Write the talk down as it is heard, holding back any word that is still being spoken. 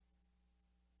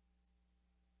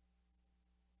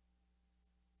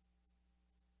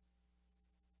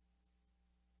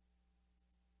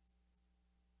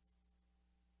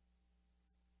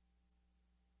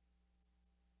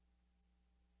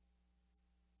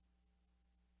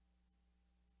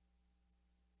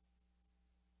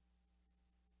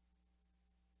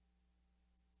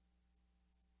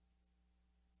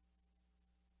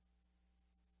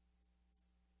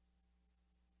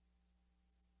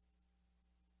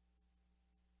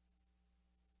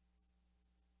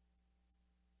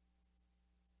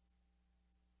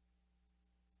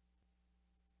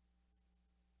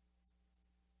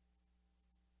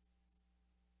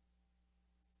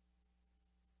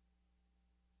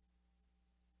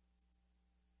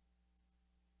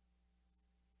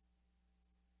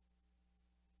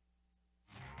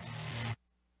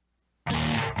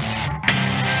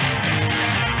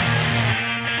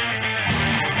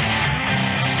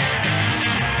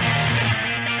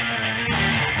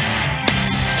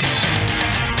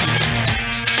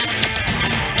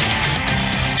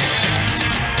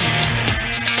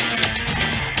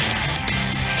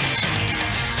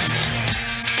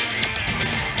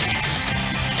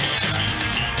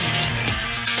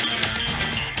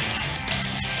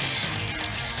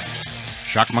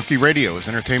Shock Monkey Radio is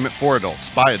entertainment for adults,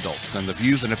 by adults, and the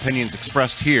views and opinions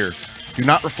expressed here do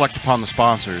not reflect upon the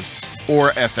sponsors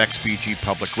or FXBG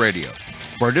Public Radio.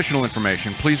 For additional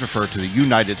information, please refer to the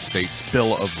United States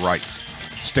Bill of Rights.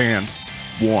 Stand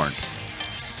warned.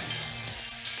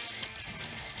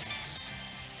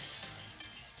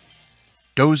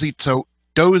 Does eats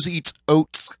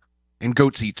oats, and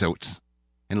goats eats oats,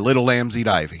 and little lambs eat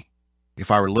ivy.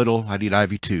 If I were little, I'd eat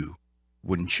ivy too,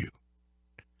 wouldn't you?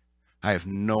 I have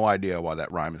no idea why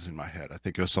that rhyme is in my head. I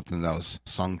think it was something that was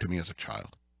sung to me as a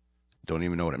child. Don't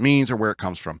even know what it means or where it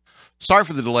comes from. Sorry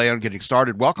for the delay on getting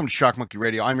started. Welcome to Shock Monkey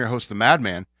Radio. I'm your host, the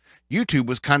Madman. YouTube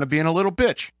was kind of being a little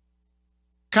bitch.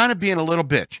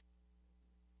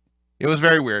 It was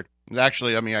very weird.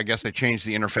 Actually, I guess they changed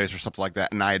the interface or something like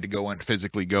that, and I had to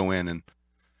physically go in and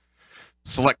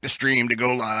select the stream to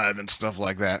go live and stuff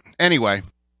like that. Anyway,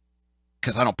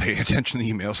 because I don't pay attention to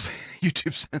the emails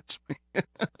YouTube sends me.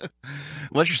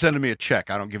 Unless you're sending me a check,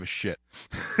 I don't give a shit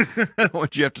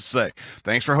what you have to say.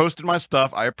 Thanks for hosting my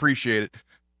stuff. I appreciate it.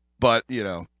 But,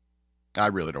 I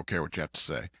really don't care what you have to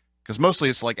say. Because mostly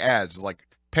it's like ads. Like,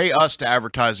 pay us to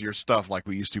advertise your stuff like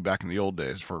we used to back in the old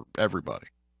days for everybody.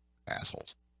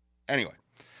 Assholes. Anyway.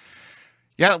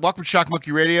 Yeah, welcome to Shock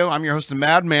Monkey Radio. I'm your host, the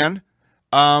Madman.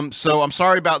 So I'm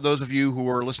sorry about those of you who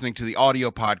are listening to the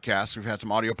audio podcast. We've had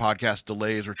some audio podcast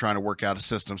delays. We're trying to work out a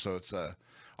system so it's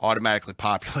automatically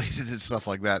populated and stuff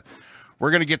like that.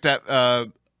 We're going to get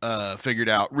that figured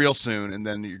out real soon, and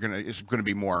then it's going to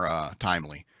be more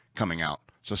timely coming out.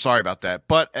 So sorry about that.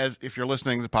 But if you're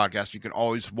listening to the podcast, you can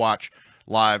always watch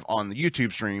live on the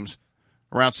YouTube streams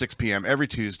around 6 p.m. every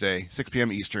Tuesday, 6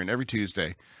 p.m. Eastern every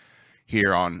Tuesday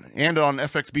here on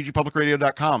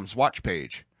FXBGPublicRadio.com's watch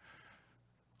page.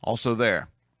 Also there,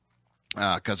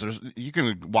 because you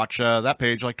can watch that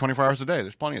page like 24 hours a day.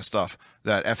 There's plenty of stuff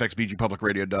that FXBG Public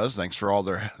Radio does. Thanks for all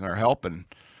their help and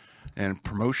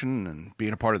promotion and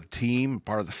being a part of the team,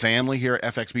 part of the family here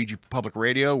at FXBG Public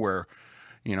Radio, where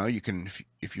you can,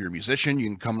 if you're a musician, you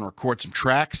can come and record some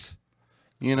tracks.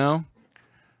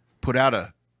 Put out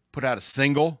a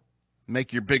single,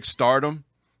 make your big stardom.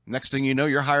 Next thing you know,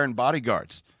 you're hiring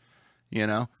bodyguards.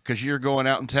 Because you're going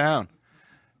out in town.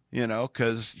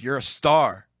 Because you're a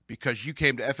star, because you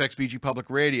came to FXBG Public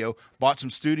Radio, bought some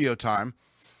studio time,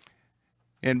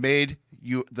 and made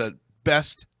you the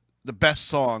best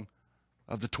song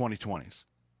of the 2020s,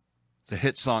 the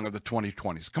hit song of the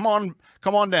 2020s.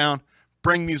 Come on down,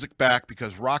 bring music back,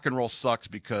 because rock and roll sucks,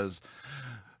 because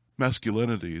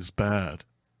masculinity is bad.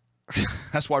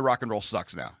 That's why rock and roll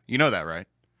sucks now. You know that, right?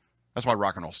 That's why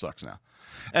rock and roll sucks now.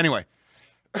 Anyway,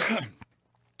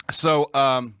 so,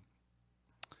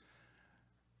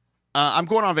 I'm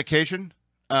going on vacation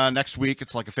next week.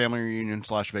 It's like a family reunion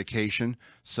 / vacation.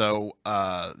 So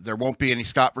there won't be any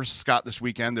Scott versus Scott this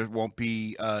weekend. There won't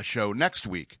be a show next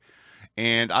week.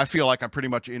 And I feel like I'm pretty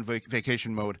much in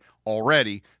vacation mode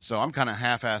already. So I'm kind of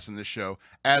half-assing this show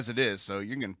as it is. So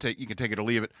you can take it or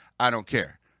leave it. I don't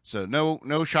care. So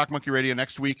no Shock Monkey Radio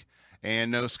next week,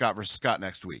 and no Scott versus Scott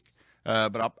next week.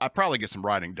 But I'll probably get some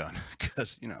writing done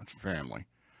because it's family.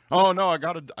 Oh no, I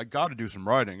gotta do some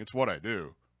writing. It's what I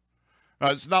do.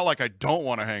 It's not like I don't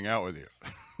want to hang out with you.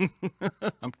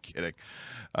 I'm kidding.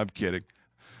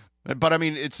 But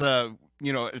it's a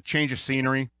change of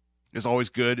scenery is always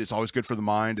good. It's always good for the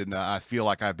mind. And I feel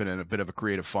like I've been in a bit of a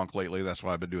creative funk lately. That's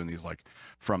why I've been doing these like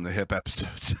from the hip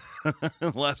episodes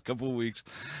the last couple of weeks.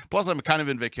 Plus I'm kind of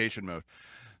in vacation mode.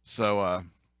 So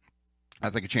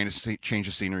I think a change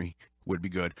of scenery would be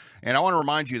good. And I want to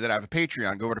remind you that I have a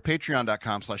Patreon. Go over to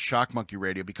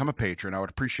patreon.com/shockmonkeyradio. Become a patron. I would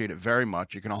appreciate it very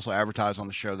much. You can also advertise on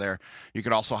the show there. You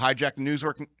can also hijack the news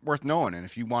worth knowing. And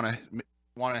if you want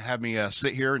to have me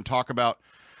sit here and talk about,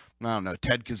 I don't know,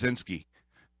 Ted Kaczynski,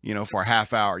 for a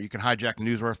half hour, you can hijack the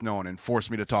news worth knowing and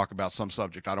force me to talk about some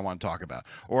subject I don't want to talk about.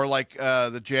 Or like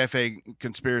the JFA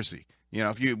conspiracy.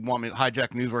 If you want me to hijack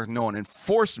the news worth knowing and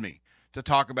force me to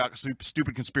talk about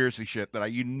stupid conspiracy shit that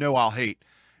I'll hate,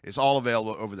 it's all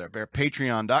available over there.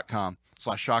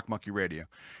 Patreon.com/shockmonkeyradio.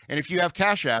 And if you have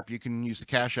Cash App, you can use the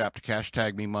Cash App to cash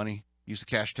tag me money. Use the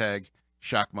cash tag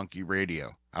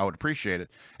shockmonkeyradio. I would appreciate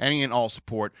it. Any and all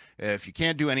support. If you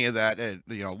can't do any of that,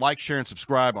 like, share, and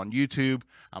subscribe on YouTube.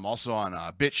 I'm also on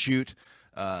BitChute.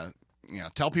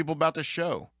 Tell people about this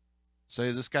show.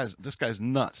 Say this guy's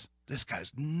nuts. This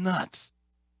guy's nuts.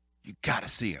 You got to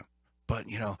see him. But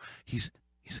he's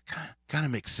kind of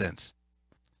makes sense.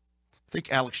 I think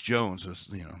Alex Jones was,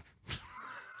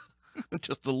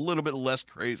 just a little bit less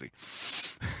crazy.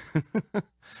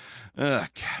 God,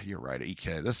 you're right,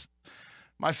 EK.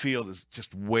 My field is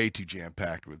just way too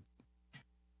jam-packed with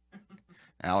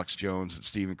Alex Jones and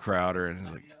Steven Crowder,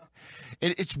 and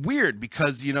it's weird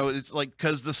because, it's like,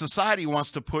 because the society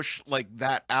wants to push like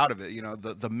that out of it,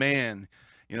 the man,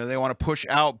 they want to push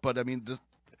out. But I mean,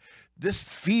 this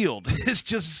field is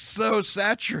just so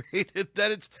saturated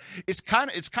that it's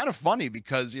kind of funny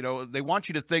because they want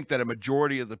you to think that a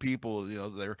majority of the people,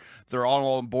 they're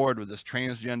all on board with this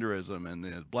transgenderism and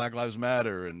the Black Lives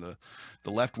Matter and the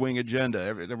left wing agenda.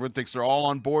 Everyone thinks they're all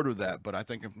on board with that, but I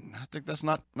think that's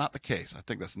not the case. I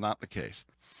think that's not the case.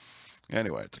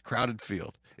 Anyway, it's a crowded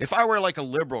field. If I were like a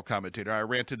liberal commentator, I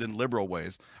ranted in liberal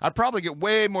ways, I'd probably get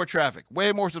way more traffic,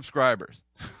 way more subscribers.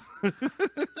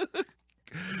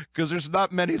 Because there's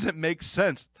not many that make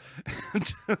sense.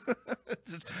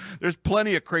 There's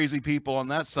plenty of crazy people on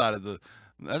that side of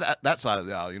that side of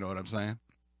the aisle. You know what I'm saying?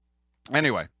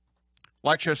 Anyway,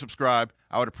 like, share, subscribe.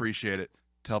 I would appreciate it.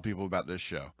 Tell people about this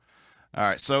show. All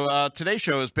right, so today's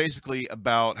show is basically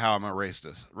about how I'm a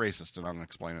racist, and I'm going to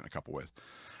explain it in a couple ways.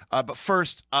 But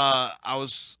first, I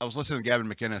was listening to Gavin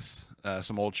McInnes,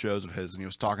 some old shows of his, and he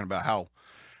was talking about how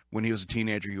when he was a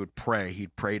teenager, he would pray.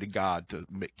 He'd pray to God to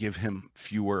give him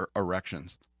fewer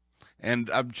erections.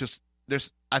 And I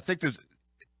think there's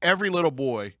every little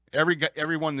boy,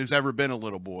 everyone who's ever been a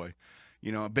little boy,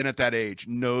 been at that age,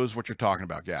 knows what you're talking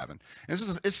about, Gavin. And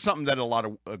it's something that a lot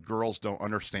of girls don't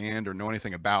understand or know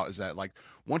anything about, is that, like,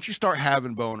 once you start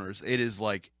having boners, it is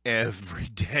like every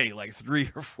day, like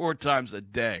 3 or 4 times a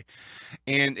day.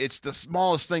 And it's the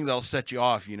smallest thing that'll set you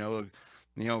off,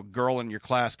 girl in your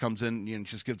class comes in and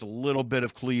just gives a little bit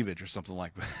of cleavage or something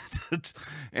like that.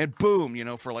 And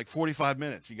boom, for like 45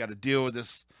 minutes, you got to deal with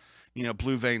this,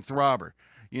 blue vein throbber,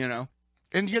 and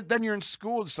then you're in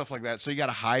school and stuff like that. So you got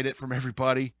to hide it from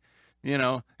everybody,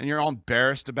 and you're all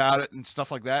embarrassed about it and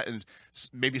stuff like that. And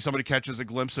maybe somebody catches a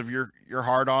glimpse of your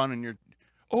hard on and you're,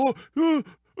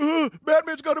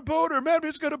 Madman's got a boner.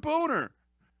 Madman's got a boner,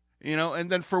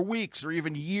 and then for weeks or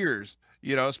even years,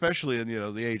 especially in,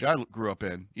 the age I grew up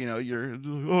in, you're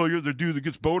the dude that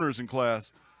gets boners in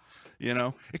class.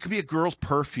 It could be a girl's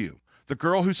perfume, the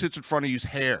girl who sits in front of you's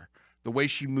hair, the way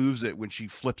she moves it when she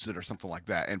flips it or something like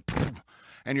that.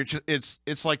 And you're just,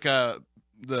 it's like,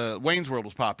 the Wayne's World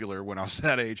was popular when I was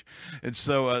that age. And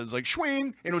so it's like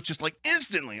swing, and it was just like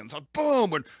instantly. And it's like,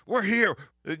 boom, and we're here.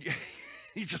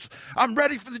 I'm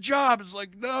ready for the job. It's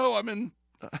like, no, I'm in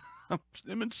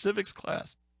civics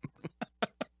class.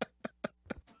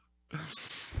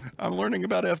 I'm learning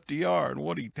about FDR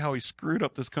and how he screwed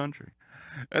up this country.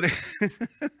 And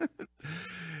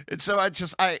so I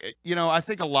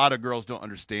think a lot of girls don't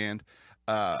understand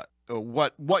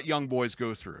what young boys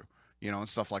go through, and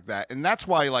stuff like that. And that's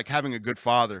why, like, having a good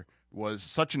father was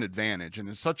such an advantage. And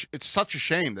it's such a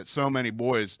shame that so many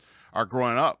boys are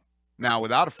growing up now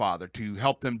without a father to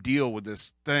help them deal with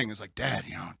this thing. It's like, Dad,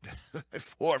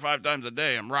 4 or 5 times a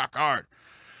day, I'm rock hard,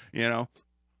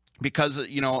 because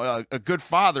a good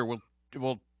father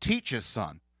will teach his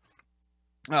son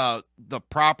the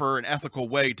proper and ethical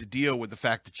way to deal with the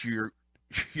fact that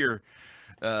your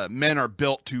men are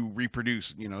built to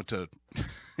reproduce, to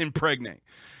impregnate,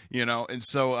 and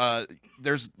so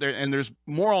there's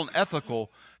moral and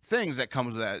ethical things that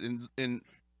comes with that in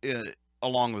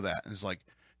along with that. And it's like,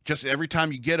 just every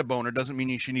time you get a boner doesn't mean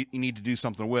you need to do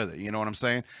something with it. You know what I'm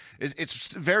saying?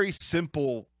 It's very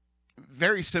simple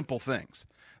things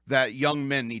that young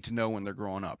men need to know when they're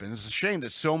growing up. And it's a shame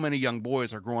that so many young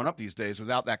boys are growing up these days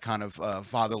without that kind of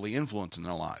fatherly influence in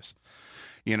their lives.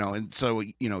 And so,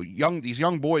 these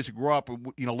young boys who grow up,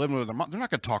 living with their mom, they're not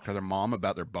going to talk to their mom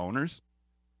about their boners,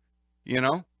 And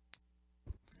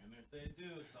if they do,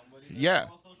 somebody yeah.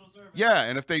 call social service. Yeah,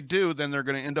 and if they do, then they're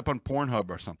going to end up on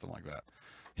Pornhub or something like that.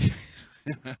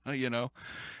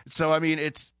 So I mean,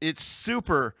 it's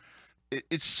super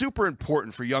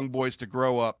important for young boys to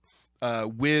grow up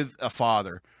with a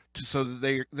father, so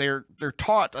that they're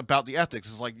taught about the ethics.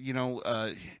 It's like,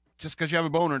 just because you have a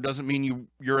boner doesn't mean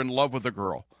you're in love with a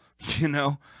girl,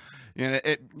 And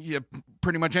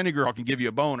pretty much any girl can give you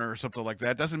a boner or something like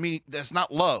that. Doesn't mean that's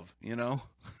not love, And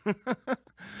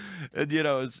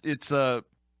it's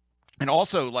and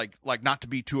also like not to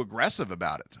be too aggressive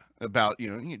about it. About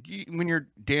when you're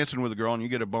dancing with a girl and you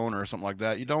get a boner or something like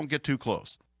that, you don't get too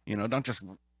close. Don't just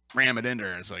ram it in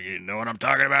there. It's like, you know what I'm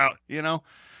talking about.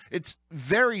 It's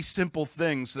very simple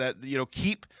things that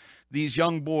keep these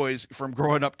young boys from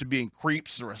growing up to being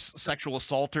creeps or sexual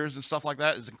assaulters and stuff like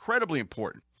that. Is incredibly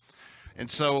important. And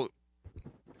so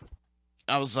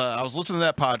I was listening to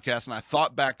that podcast, and I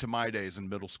thought back to my days in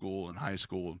middle school and high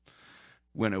school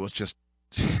when it was just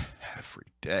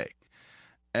every day.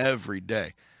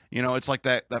 It's like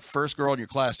that first girl in your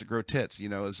class to grow tits,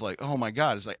 it's like, oh my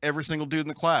God, it's like every single dude in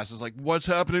the class is like, what's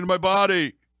happening to my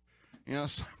body? You know,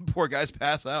 some poor guys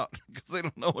pass out because they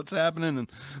don't know what's happening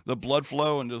and the blood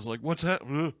flow and just like, what's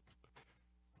happening?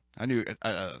 I knew.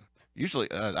 Usually,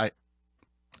 I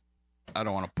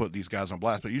don't want to put these guys on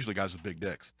blast, but usually guys with big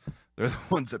dicks, they're the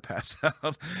ones that pass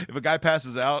out. If a guy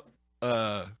passes out,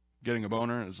 getting a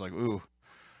boner, it's like, ooh.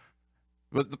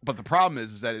 But the problem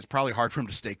is that it's probably hard for him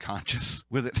to stay conscious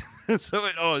with it.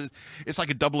 So it's like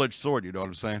a double-edged sword. You know what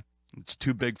I'm saying? It's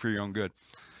too big for your own good.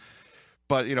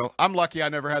 But I'm lucky I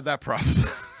never had that problem.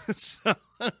 So,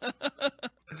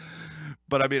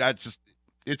 but I mean,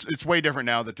 it's way different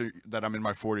now that I'm in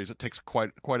my 40s. It takes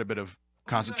quite a bit of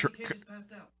concentration.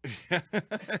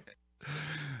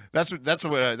 That's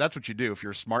what you do if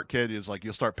you're a smart kid. Is like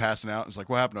you'll start passing out. It's like,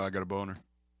 what happened? I got a boner.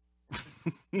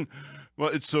 Well,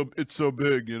 it's so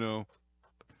big,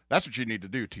 That's what you need to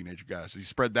do, teenage guys. You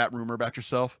spread that rumor about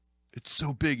yourself. It's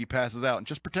so big he passes out, and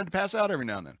just pretend to pass out every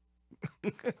now and then.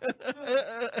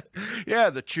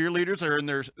 Yeah, the cheerleaders are in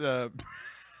their.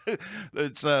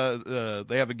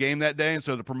 They have a game that day, and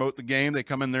so to promote the game, they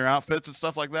come in their outfits and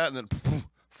stuff like that, and then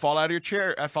fall out of your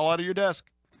chair. I fall out of your desk.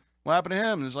 What happened to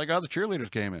him? And it's like, the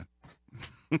cheerleaders came in.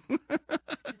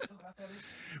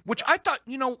 Which I thought,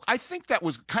 I think that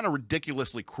was kind of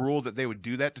ridiculously cruel that they would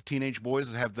do that to teenage boys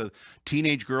and have the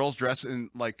teenage girls dress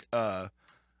in like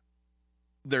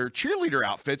their cheerleader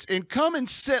outfits and come and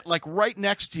sit like right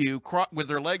next to you with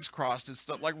their legs crossed and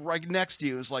stuff, like right next to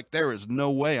you. It's like, there is no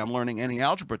way I'm learning any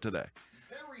algebra today.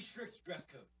 Very strict dress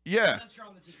code. Yeah. Unless you're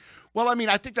on the team. Well, I mean,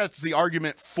 I think that's the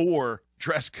argument for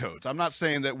dress codes. I'm not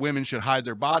saying that women should hide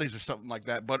their bodies or something like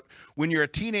that, but when you're a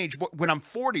teenage boy, when I'm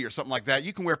 40 or something like that,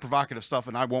 you can wear provocative stuff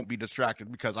and I won't be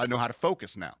distracted because I know how to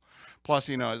focus now. Plus,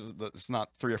 it's not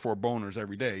 3 or 4 boners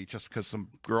every day just because some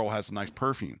girl has a nice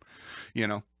perfume,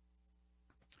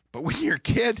 But when you're a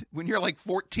kid, when you're like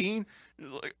 14,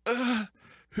 you're like,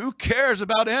 who cares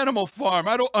about Animal Farm?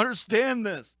 I don't understand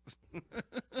this.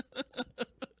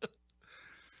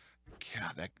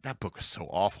 God, that book was so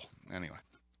awful.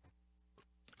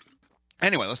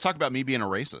 Anyway, let's talk about me being a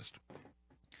racist.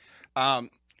 And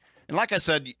like I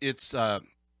said, it's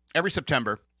every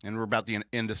September, and we're about the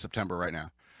end of September right now.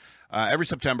 Every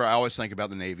September, I always think about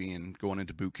the Navy and going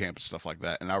into boot camp and stuff like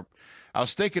that. And I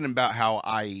was thinking about how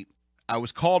I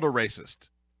was called a racist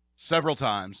several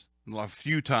times, a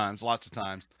few times, lots of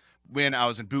times, when I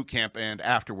was in boot camp and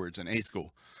afterwards in A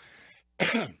school.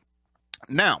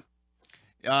 Now,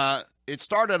 it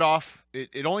started off,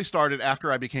 it only started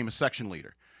after I became a section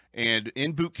leader. And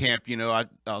in boot camp, I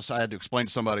had to explain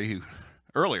to somebody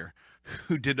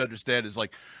who didn't understand, is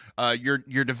like your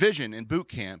division in boot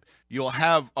camp, you'll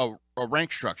have a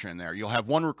rank structure in there. You'll have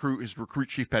one recruit who's recruit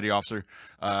chief petty officer.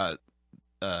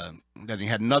 Then you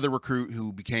had another recruit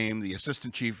who became the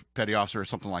assistant chief petty officer or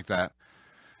something like that.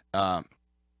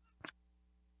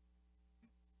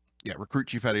 Recruit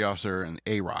chief petty officer and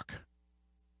AROC.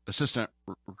 Assistant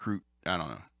recruit, I don't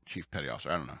know. Chief petty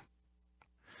officer, I don't know.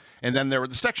 And then there were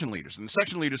the section leaders. And the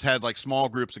section leaders had like small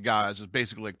groups of guys. It was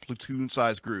basically like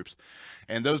platoon-sized groups.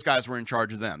 And those guys were in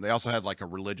charge of them. They also had like a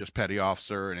religious petty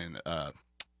officer and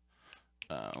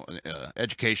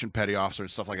education petty officer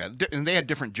and stuff like that. And they had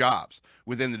different jobs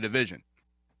within the division.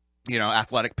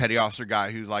 Athletic petty officer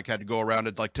guy who like had to go around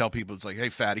and like tell people, it's like, hey,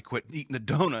 fatty, quit eating the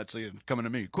donuts. Coming to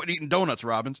me, quit eating donuts,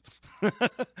 Robbins.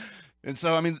 And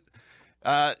so, I mean,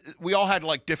 we all had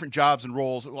like different jobs and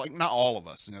roles. Like not all of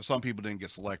us, some people didn't get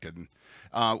selected. And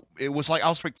it was like I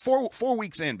was like four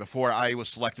weeks in before I was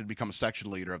selected to become a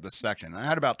section leader of this section. And I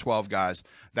had about 12 guys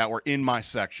that were in my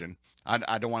section.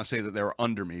 I don't want to say that they were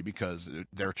under me because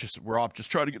we're all just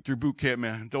trying to get through boot camp,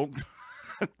 man.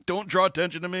 Don't draw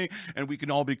attention to me, and we can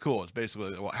all be cool. It's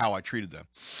basically how I treated them.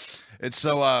 And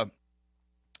so,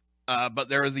 but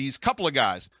there are these couple of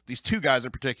guys, these 2 guys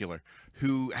in particular,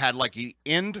 who had like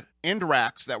end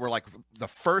racks that were like the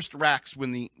first racks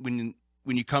when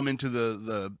you come into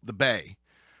the bay,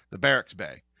 the barracks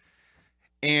bay.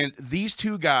 And these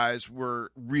 2 guys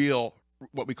were real,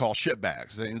 what we call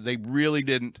shitbags. They really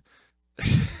didn't,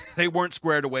 they weren't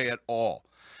squared away at all.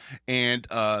 And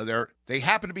they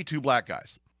happen to be 2 black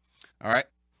guys. All right.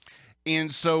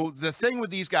 And so the thing with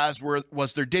these guys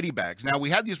was their ditty bags. Now, we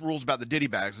had these rules about the ditty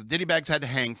bags. The ditty bags had to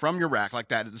hang from your rack like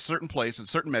that at a certain place, at a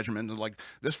certain measurement, and like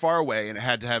this far away. And it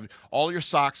had to have all your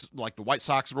socks, like the white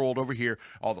socks rolled over here,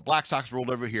 all the black socks rolled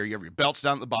over here. You have your belts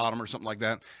down at the bottom or something like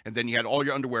that. And then you had all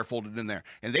your underwear folded in there.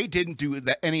 And they didn't do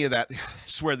any of that, I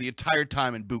swear, the entire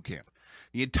time in boot camp.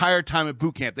 The entire time at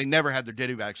boot camp, they never had their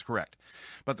ditty bags correct.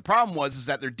 But the problem was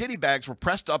that their ditty bags were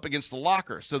pressed up against the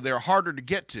locker, so they're harder to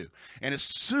get to. And as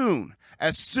soon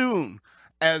as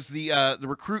the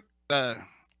recruit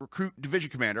division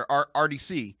commander,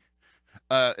 RDC,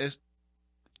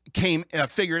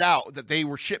 figured out that they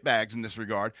were shitbags in this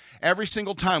regard. Every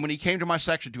single time when he came to my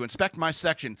section to inspect my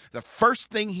section, the first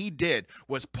thing he did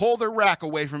was pull their rack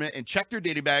away from it and check their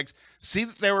ditty bags, see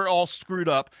that they were all screwed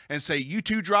up, and say, you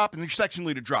two drop and your section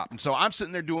leader drop. And so I'm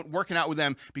sitting there working out with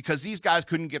them because these guys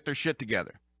couldn't get their shit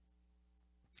together.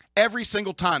 Every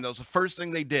single time, that was the first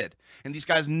thing they did. And these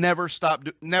guys never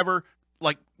stopped,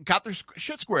 got their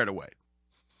shit squared away.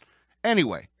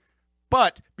 Anyway.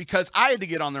 But because I had to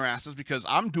get on their asses because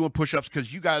I'm doing push-ups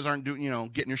because you guys aren't doing,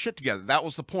 getting your shit together. That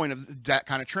was the point of that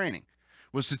kind of training,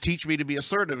 was to teach me to be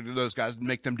assertive to those guys and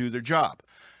make them do their job.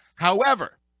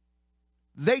 However,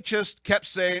 they just kept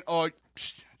saying, oh,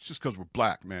 it's just because we're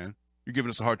black, man. You're giving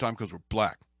us a hard time because we're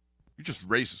black. You're just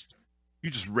racist.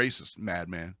 You're just racist,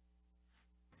 madman.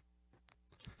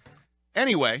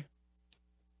 Anyway,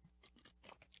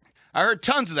 I heard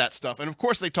tons of that stuff. And, of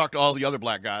course, they talked to all the other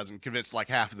black guys and convinced like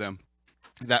half of them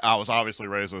that I was obviously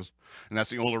racist. And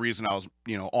that's the only reason I was,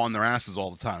 on their asses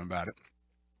all the time about it.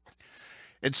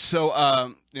 And so,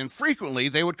 and frequently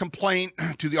they would complain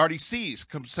to the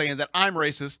RDCs saying that I'm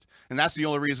racist. And that's the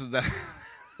only reason that,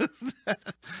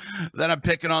 that I'm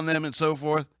picking on them and so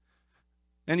forth.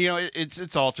 And,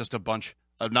 it's all just a bunch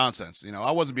of nonsense.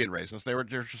 I wasn't being racist.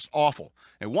 They're just awful.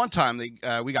 And one time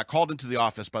we got called into the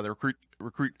office by the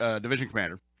recruit division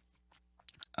commander,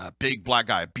 a big black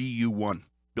guy, BU1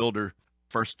 builder,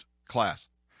 first class,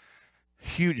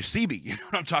 huge CB. You know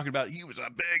what I'm talking about? He was a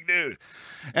big dude.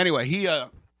 Anyway,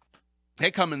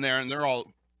 they come in there and they're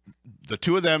all the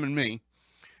two of them and me.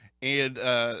 And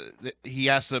he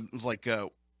asked them, like,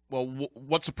 well,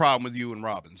 what's the problem with you and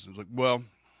Robbins? It was like, well,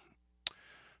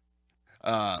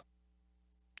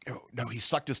 no, he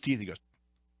sucked his teeth. He goes,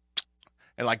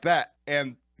 and like that.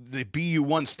 And the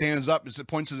BU1 stands up and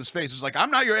points at his face. It's like,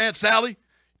 I'm not your Aunt Sally.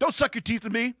 Don't suck your teeth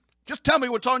at me. Just tell me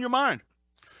what's on your mind.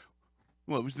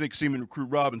 Well, we think Seaman Recruit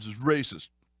Robbins is racist.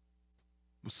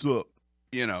 What's up?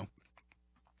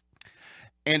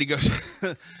 And he goes,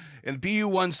 and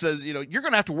BU1 says, you're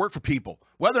going to have to work for people,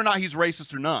 whether or not he's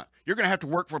racist or not. You're going to have to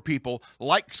work for people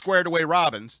like Squared Away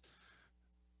Robbins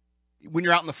when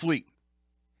you're out in the fleet.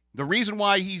 The reason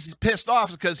why he's pissed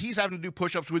off is because he's having to do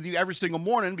push-ups with you every single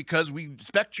morning because we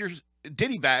inspect your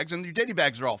ditty bags and your ditty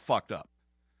bags are all fucked up.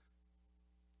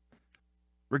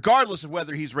 Regardless of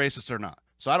whether he's racist or not.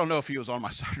 So I don't know if he was on my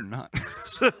side or not.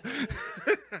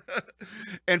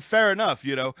 And fair enough,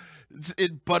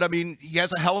 but I mean, he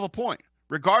has a hell of a point.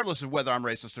 Regardless of whether I'm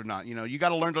racist or not, you got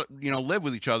to learn to, live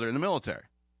with each other in the military.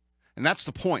 And that's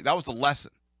the point. That was the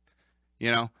lesson,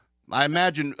 I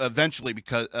imagine eventually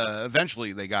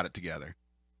they got it together.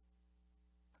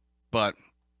 But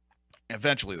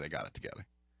eventually they got it together.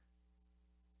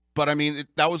 But I mean,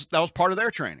 that was part of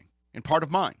their training and part of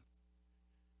mine.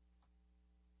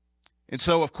 And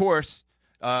so, of course,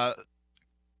 after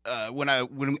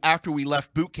we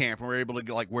left boot camp and we were able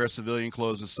to wear civilian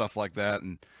clothes and stuff like that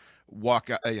and walk,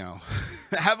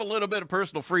 have a little bit of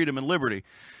personal freedom and liberty,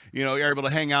 you're able to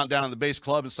hang out down at the base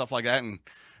club and stuff like that. And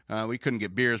we couldn't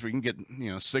get beers. We can get,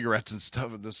 cigarettes and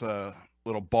stuff at this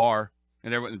little bar.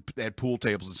 And everyone, they had pool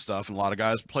tables and stuff. And a lot of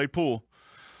guys played pool.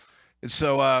 And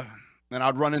so, and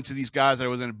I'd run into these guys that I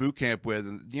was in a boot camp with.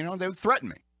 And, they would threaten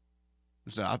me.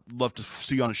 So I'd love to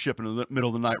see you on a ship in the middle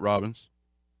of the night, Robbins.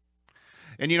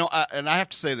 And, I have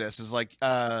to say this is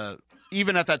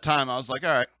even at that time, I was like, all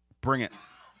right, bring it.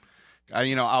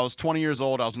 I was 20 years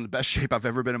old. I was in the best shape I've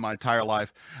ever been in my entire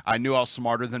life. I knew I was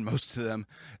smarter than most of them.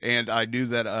 And I knew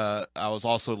that I was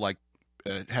also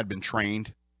had been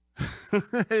trained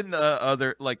in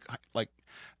other, like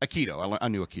Aikido. I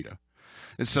knew Aikido.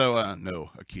 And so,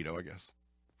 no, Aikido, I guess.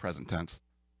 Present tense.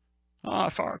 Oh,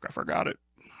 fuck, I forgot it.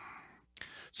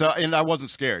 So, and I wasn't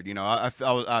scared, I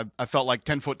felt like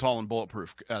 10 foot tall and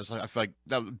bulletproof. I felt like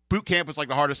boot camp was like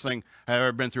the hardest thing I've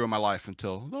ever been through in my life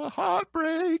until the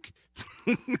heartbreak.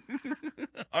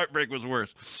 Heartbreak was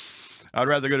worse. I'd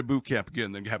rather go to boot camp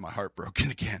again than have my heart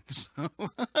broken again. So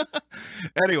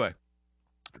anyway,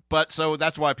 but so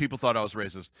that's why people thought I was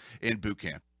racist in boot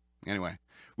camp. Anyway,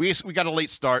 we got a late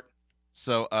start.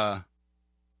 So I'm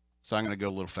going to go a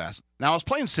little fast. Now I was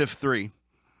playing Civ 3.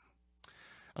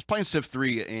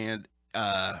 And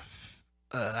I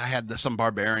had some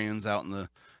barbarians out in the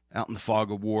fog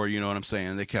of war, you know what I'm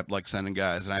saying? They kept sending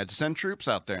guys, and I had to send troops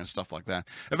out there and stuff like that.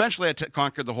 Eventually, I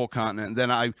conquered the whole continent, and then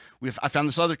I found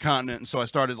this other continent, and so I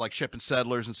started shipping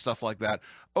settlers and stuff like that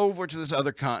over to this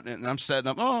other continent, and I'm setting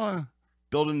up,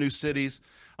 building new cities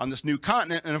on this new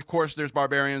continent, and of course, there's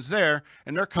barbarians there,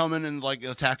 and they're coming and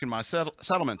attacking my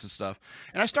settlements and stuff.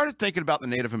 And I started thinking about the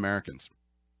Native Americans.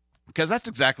 because that's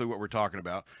exactly what we're talking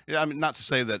about. Yeah, I mean, not to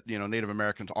say that Native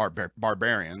Americans are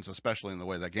barbarians, especially in the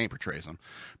way that game portrays them,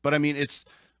 but I mean, it's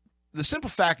the simple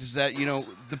fact is that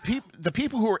the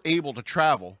people who are able to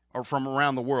travel are from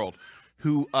around the world,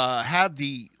 who had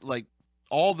the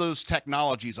all those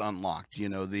technologies unlocked.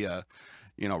 The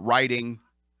writing,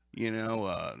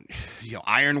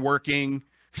 ironworking,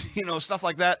 stuff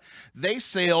like that. They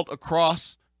sailed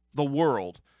across the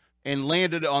world and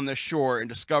landed on this shore and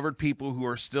discovered people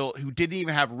who didn't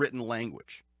even have written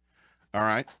language. All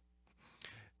right.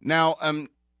 Now, I'm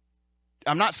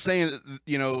not saying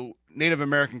that, Native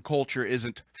American culture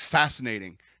isn't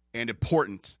fascinating and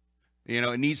important.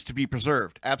 It needs to be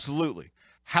preserved. Absolutely.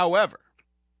 However,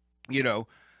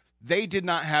 they did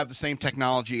not have the same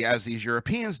technology as these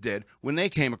Europeans did when they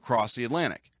came across the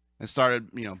Atlantic and started,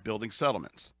 building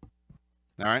settlements.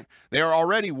 All right. They are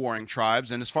already warring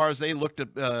tribes. And as far as they looked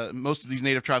at, most of these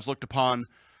native tribes looked upon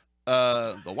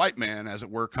the white man, as it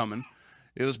were, coming.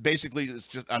 It was basically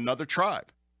just another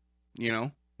tribe.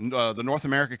 The North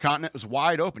American continent was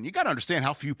wide open. You got to understand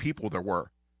how few people there were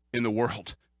in the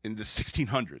world in the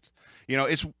 1600s.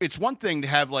 It's one thing to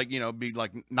have be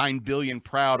 9 billion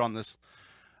proud on this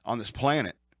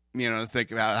planet, to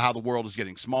think about how the world is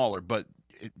getting smaller. But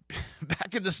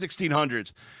back in the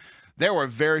 1600s, there were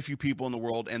very few people in the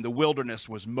world, and the wilderness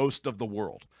was most of the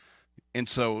world. And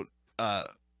so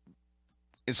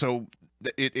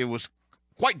it was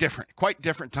quite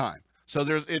different time. So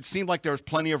it seemed like there was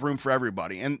plenty of room for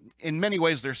everybody. And in many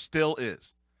ways, there still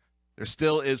is. There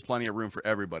still is plenty of room for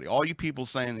everybody. All you people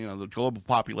saying, the global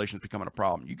population is becoming a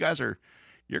problem. You guys are,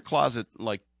 you're closet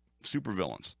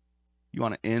supervillains. You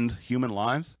want to end human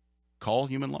lives? Call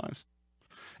human lives?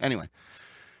 Anyway.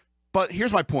 But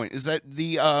here's my point, is that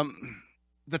the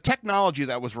technology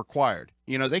that was required,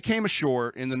 they came ashore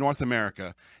in the North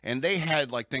America, and they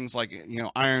had things like,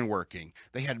 ironworking.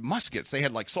 They had muskets. They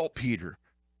had saltpeter,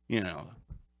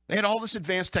 They had all this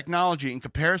advanced technology in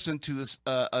comparison to this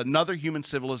another human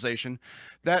civilization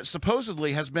that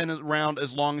supposedly has been around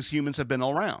as long as humans have been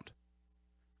around.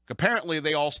 Apparently,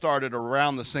 they all started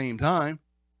around the same time.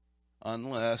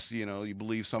 Unless, you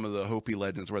believe some of the Hopi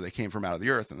legends where they came from out of the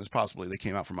earth, and it's possibly they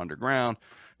came out from underground,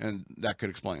 and that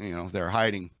could explain, they're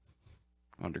hiding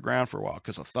underground for a while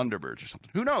because of Thunderbirds or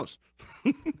something. Who knows?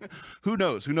 Who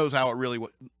knows? Who knows how it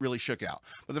really shook out?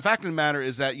 But the fact of the matter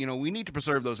is that, we need to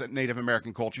preserve those Native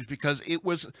American cultures because it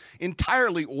was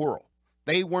entirely oral.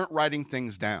 They weren't writing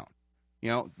things down.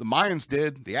 The Mayans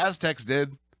did, the Aztecs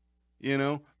did,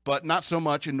 but not so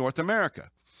much in North America.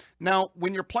 Now,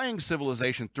 when you're playing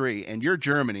Civilization 3 and you're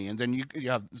Germany, and then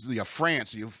you have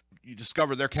France, you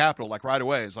discover their capital right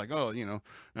away. It's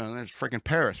there's freaking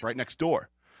Paris right next door.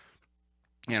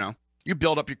 You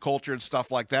build up your culture and stuff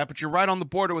like that, but you're right on the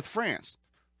border with France.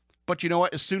 But you know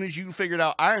what? As soon as you figured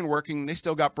out ironworking, they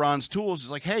still got bronze tools.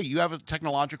 It's hey, you have a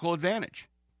technological advantage.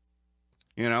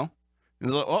 And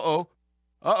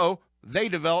they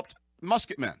developed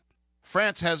musketmen.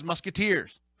 France has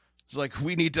musketeers. It's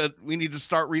we need to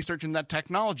start researching that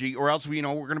technology, or else we're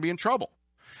going to be in trouble.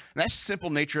 And that's the simple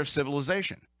nature of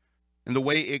civilization and the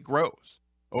way it grows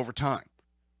over time.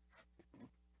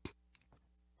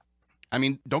 I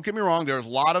mean, don't get me wrong, there's a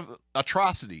lot of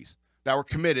atrocities that were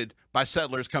committed by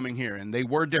settlers coming here, and they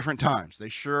were different times. They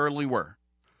surely were.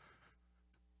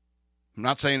 I'm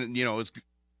not saying that,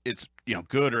 it's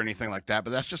good or anything like that,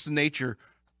 but that's just the nature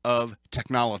of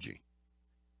technology.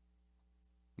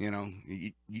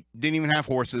 You didn't even have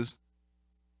horses,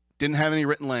 didn't have any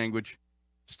written language,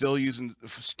 still using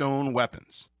stone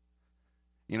weapons.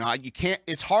 You can't,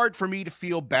 it's hard for me to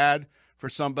feel bad for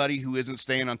somebody who isn't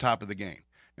staying on top of the game.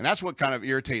 And that's what kind of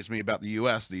irritates me about the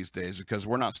U.S. these days, because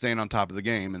we're not staying on top of the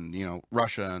game, and,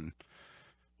 Russia and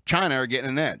China are getting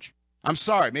an edge. I'm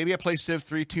sorry, maybe I play Civ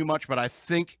 3 too much, but I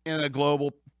think in a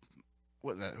global,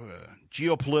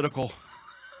 geopolitical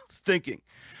thinking.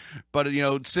 But,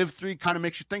 Civ 3 kind of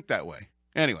makes you think that way.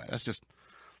 Anyway, that's just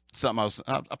something else.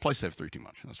 I play Civ 3 too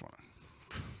much. That's what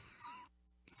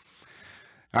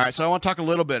All right, so I want to talk a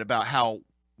little bit about how,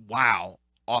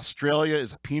 Australia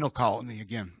is a penal colony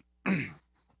again.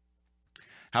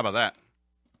 How about that?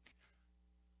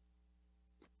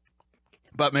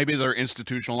 But maybe they're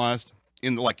institutionalized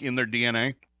in their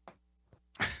DNA.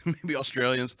 Maybe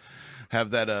Australians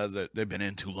have that they've been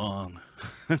in too long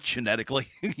genetically.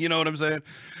 You know what I'm saying?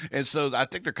 And so I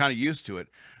think they're kind of used to it.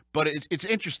 But it's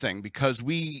interesting because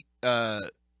the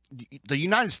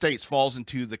United States falls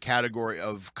into the category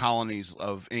of colonies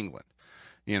of England.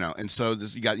 And so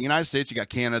you got the United States, you got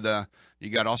Canada, you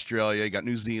got Australia, you got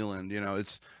New Zealand.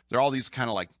 They're all these kind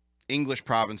of English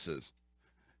provinces.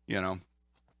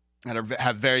 that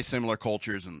have very similar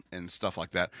cultures and stuff like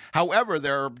that. However,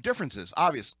 there are differences,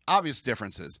 obvious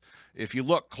differences. If you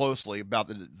look closely about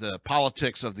the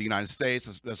politics of the United States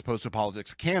as opposed to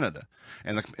politics of Canada,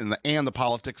 and the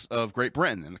politics of Great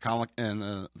Britain,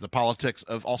 and the politics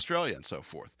of Australia, and so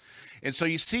forth. And so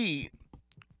you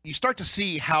start to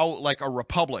see how like a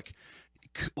republic,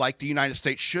 like the United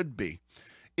States should be,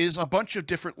 is a bunch of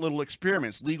different little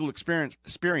legal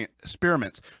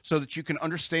experiments, so that you can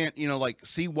understand, like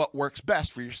see what works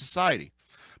best for your society.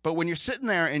 But when you're sitting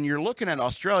there and you're looking at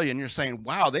Australia and you're saying,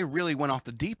 wow, they really went off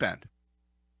the deep end,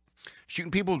 shooting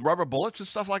people with rubber bullets and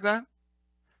stuff like that,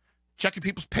 checking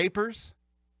people's papers,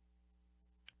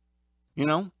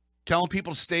 telling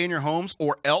people to stay in your homes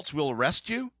or else we'll arrest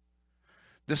you.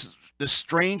 This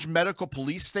strange medical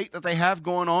police state that they have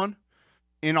going on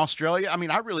in Australia. I mean,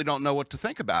 I really don't know what to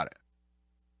think about it.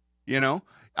 The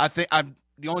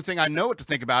only thing I know what to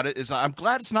think about it is I'm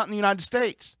glad it's not in the United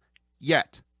States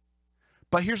yet.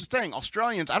 But here's the thing: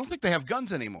 Australians, I don't think they have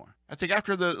guns anymore. I think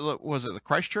after the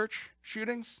Christchurch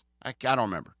shootings, I don't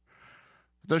remember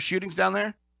those shootings down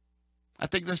there. I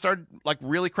think they started like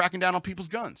really cracking down on people's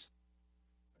guns.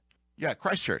 Yeah,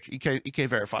 Christchurch. EK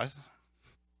verifies.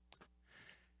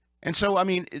 And so, I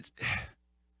mean, and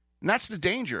that's the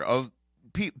danger of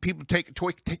people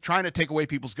trying to take away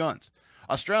people's guns.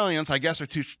 Australians, I guess, are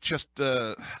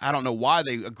I don't know why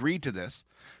they agreed to this,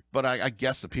 but I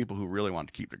guess the people who really wanted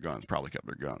to keep their guns probably kept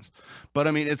their guns. But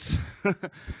I mean, it's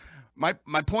my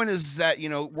point is that,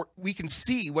 we can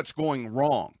see what's going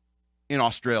wrong in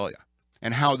Australia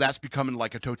and how that's becoming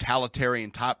like a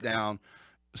totalitarian, top-down,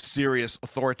 serious,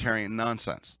 authoritarian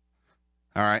nonsense.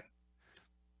 All right?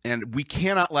 And we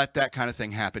cannot let that kind of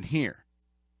thing happen here.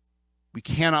 We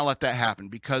cannot let that happen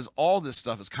because all this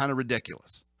stuff is kind of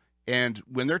ridiculous. And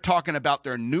when they're talking about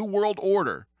their new world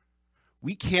order,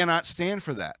 we cannot stand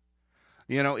for that.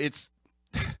 It's,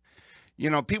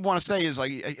 people want to say is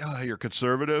like, oh, you're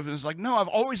conservative. And it's like, no, I've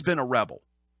always been a rebel.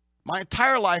 My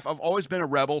entire life, I've always been a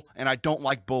rebel, and I don't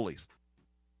like bullies.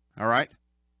 All right?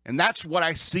 And that's what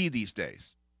I see these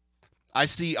days. I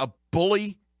see a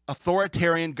bully,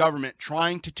 authoritarian government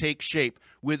trying to take shape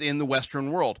within the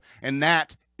Western world. And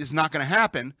that is not going to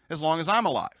happen as long as I'm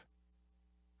alive.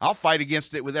 I'll fight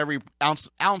against it with every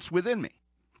ounce within me.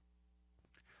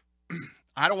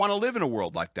 I don't want to live in a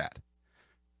world like that.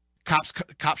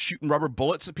 Cops shooting rubber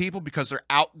bullets at people because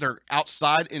they're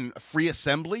outside in free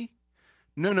assembly.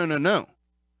 No.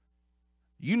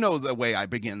 You know the way I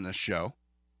begin this show.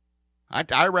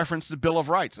 I reference the Bill of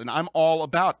Rights, and I'm all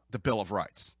about the Bill of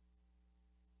Rights.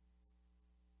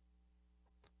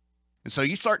 And so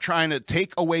you start trying to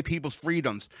take away people's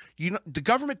freedoms. The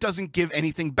government doesn't give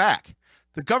anything back.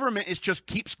 The government just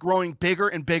keeps growing bigger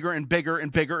and bigger and bigger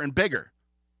and bigger and bigger.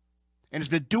 And it's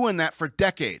been doing that for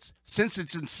decades, since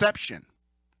its inception.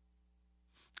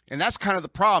 And that's kind of the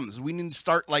problem, is we need to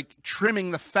start like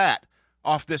trimming the fat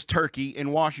off this turkey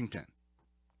in Washington.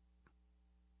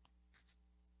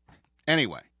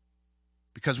 Anyway,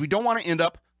 because we don't want to end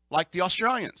up like the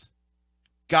Australians.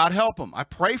 God help them. I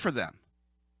pray for them.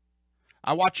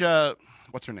 I watch,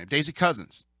 what's her name? Daisy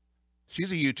Cousins.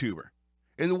 She's a YouTuber.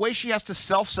 And the way she has to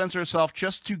self-censor herself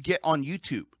just to get on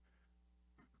YouTube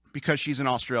because she's in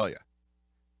Australia.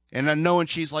 And then knowing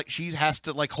she has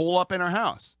to like hole up in her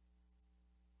house.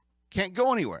 Can't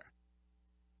go anywhere.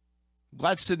 I'm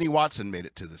glad Sydney Watson made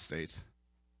it to the States.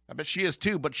 I bet she is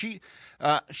too. But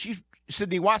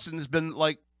Sydney Watson has been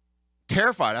like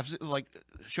terrified. I've like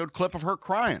showed a clip of her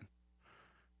crying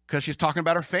because she's talking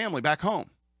about her family back home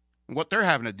and what they're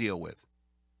having to deal with.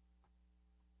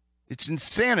 It's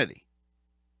insanity.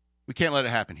 We can't let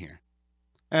it happen here.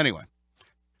 Anyway,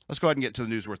 let's go ahead and get to the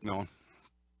news worth knowing.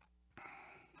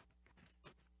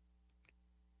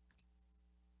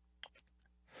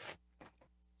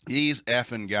 These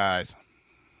effing guys.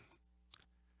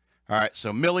 All right,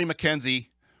 so Millie McKenzie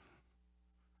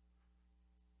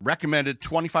recommended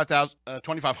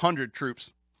 2,500 troops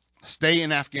stay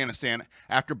in Afghanistan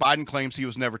after Biden claims he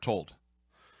was never told.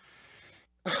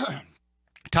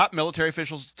 Top military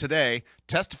officials today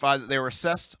testified that they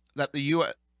assessed that the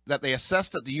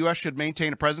U.S. should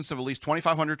maintain a presence of at least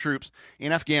 2,500 troops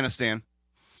in Afghanistan,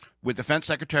 with Defense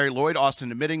Secretary Lloyd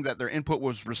Austin admitting that their input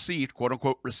was received, quote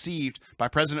unquote, received by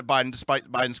President Biden,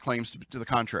 despite Biden's claims to the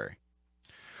contrary.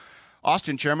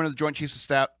 Austin, chairman of the Joint Chiefs of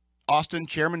Staff,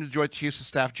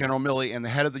 General Milley, and the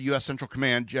head of the U.S. Central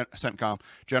Command, CENTCOM,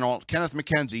 General Kenneth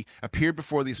McKenzie, appeared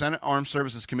before the Senate Armed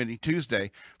Services Committee Tuesday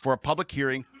for a public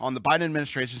hearing on the Biden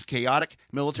administration's chaotic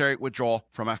military withdrawal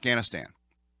from Afghanistan.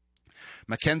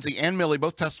 McKenzie and Milley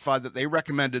both testified that they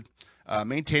recommended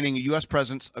maintaining a U.S.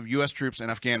 presence of U.S. troops in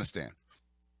Afghanistan.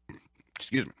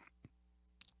 Excuse me.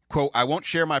 Quote, I won't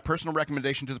share my personal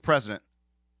recommendation to the president,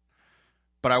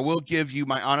 but I will give you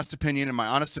my honest opinion, and my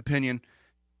honest opinion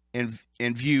and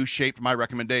view shaped my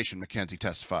recommendation, McKenzie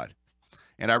testified.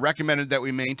 And I recommended that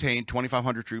we maintain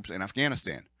 2,500 troops in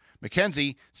Afghanistan.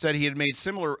 McKenzie said he had made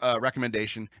similar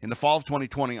recommendation in the fall of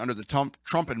 2020 under the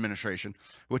Trump administration,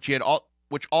 which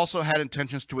also had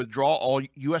intentions to withdraw all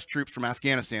U.S. troops from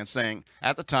Afghanistan, saying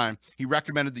at the time he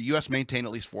recommended the U.S. maintain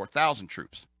at least 4,000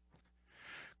 troops.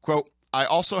 Quote, I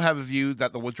also have a view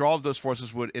that the withdrawal of those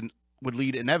forces would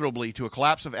lead inevitably to a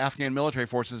collapse of Afghan military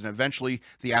forces and eventually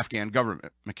the Afghan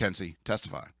government, McKenzie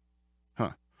testified.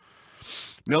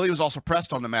 Milley was also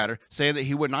pressed on the matter, saying that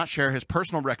he would not share his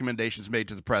personal recommendations made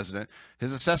to the president.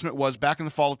 His assessment was back in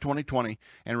the fall of 2020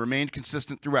 and remained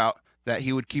consistent throughout that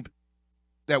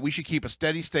we should keep a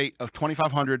steady state of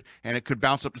 2,500 and it could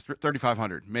bounce up to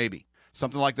 3,500, maybe.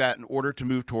 Something like that in order to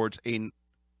move towards a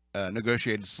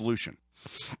negotiated solution.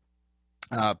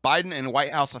 Biden and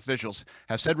White House officials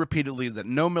have said repeatedly that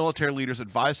no military leaders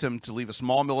advised him to leave a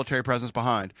small military presence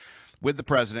behind, with the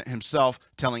president himself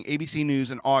telling ABC News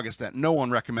in August that no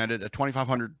one recommended a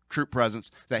 2,500 troop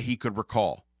presence that he could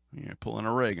recall. Yeah, pulling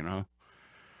a Reagan, huh?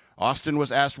 Austin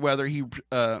was asked whether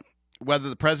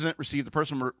the president received the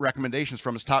personal recommendations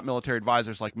from his top military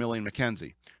advisors like Milley and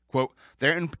McKenzie. Quote,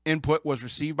 their input was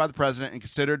received by the president and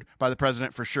considered by the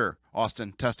president for sure,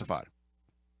 Austin testified.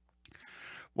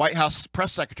 White House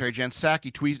Press Secretary Jen Psaki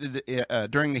tweeted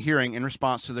during the hearing in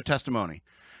response to the testimony.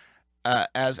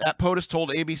 As POTUS told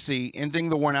ABC, ending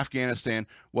the war in Afghanistan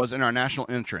was in our national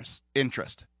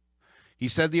interest. He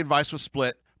said the advice was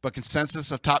split, but consensus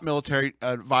of top military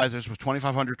advisors with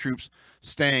 2,500 troops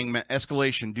staying meant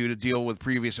escalation due to deal with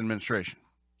previous administration.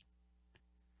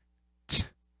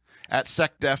 At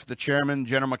SecDef, the chairman,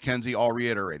 General McKenzie, all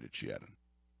reiterated, she added.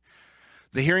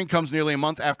 The hearing comes nearly a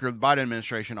month after the Biden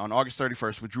administration, on August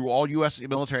 31st, withdrew all U.S.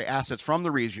 military assets from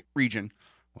the region.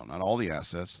 Well, not all the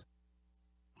assets.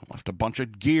 Left a bunch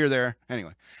of gear there.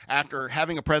 Anyway, after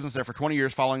having a presence there for 20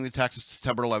 years following the attacks of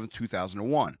September 11,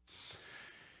 2001.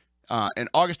 An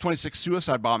August 26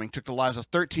 suicide bombing took the lives of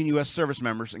 13 U.S. service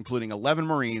members, including 11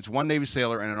 Marines, 1 Navy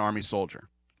sailor, and an Army soldier.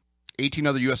 18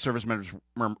 other U.S. service members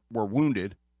were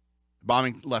wounded. The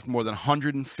bombing left more than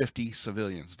 150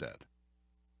 civilians dead.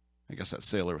 I guess that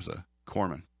sailor was a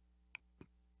corpsman.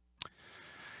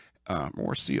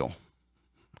 More SEAL.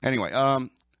 Anyway,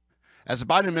 as the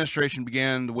Biden administration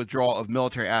began the withdrawal of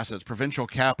military assets, provincial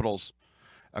capitals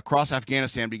across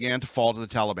Afghanistan began to fall to the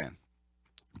Taliban.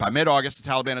 By mid-August, the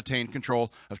Taliban attained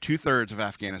control of 2/3 of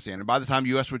Afghanistan, and by the time the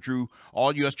U.S. withdrew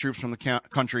all U.S. troops from the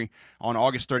country on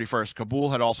August 31st, Kabul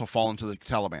had also fallen to the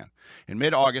Taliban. In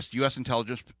mid-August, U.S.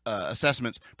 intelligence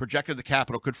assessments projected the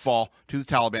capital could fall to the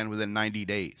Taliban within 90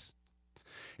 days.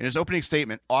 In his opening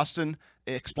statement, Austin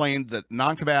explained that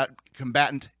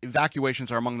non-combatant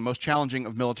evacuations are among the most challenging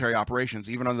of military operations,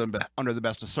 even under the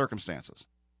best of circumstances.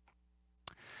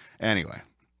 Anyway.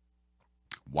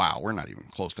 Wow, we're not even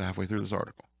close to halfway through this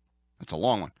article. That's a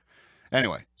long one.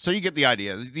 Anyway, so you get the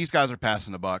idea. These guys are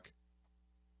passing the buck.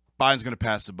 Biden's going to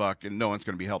pass the buck, and no one's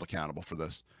going to be held accountable for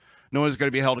this. No one's going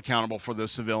to be held accountable for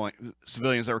those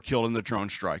civilians that were killed in the drone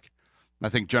strike. I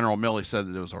think General Milley said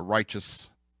that it was a righteous...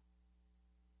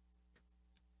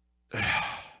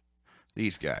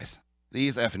 These guys.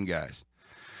 These effing guys.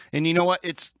 And you know what?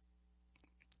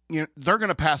 They're going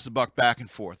to pass the buck back and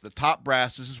forth. The top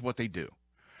brass, this is what they do.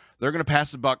 They're going to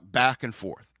pass the buck back and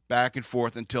forth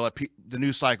until the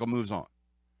news cycle moves on.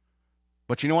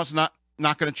 But you know what's not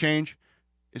going to change?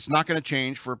 It's not going to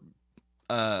change for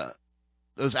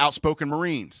those outspoken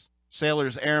Marines,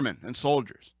 sailors, airmen, and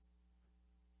soldiers.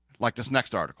 Like this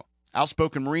next article.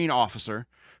 Outspoken Marine officer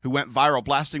who went viral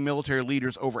blasting military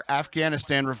leaders over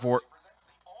Afghanistan report.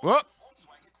 Whoop!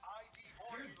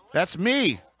 That's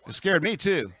me. It scared me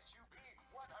too.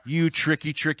 You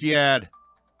tricky ad.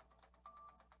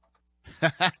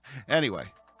 Anyway.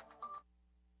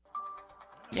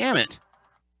 Damn it.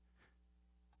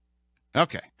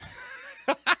 Okay.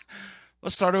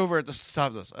 Let's start over at the top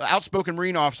of this. An outspoken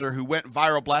Marine officer who went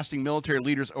viral blasting military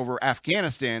leaders over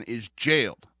Afghanistan is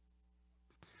jailed.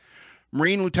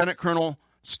 Marine Lieutenant Colonel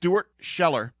Stuart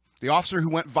Scheller, the officer who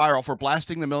went viral for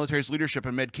blasting the military's leadership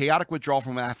amid chaotic withdrawal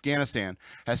from Afghanistan,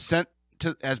 has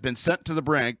been sent to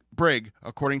the brig,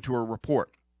 according to a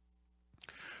report.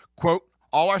 Quote,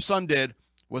 all our son did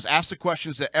was ask the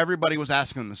questions that everybody was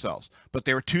asking themselves, but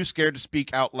they were too scared to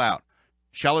speak out loud.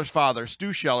 Scheller's father,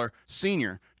 Stu Scheller,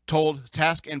 Sr., told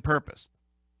Task and Purpose.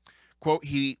 Quote,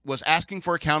 he was asking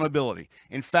for accountability.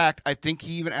 In fact, I think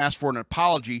he even asked for an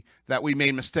apology that we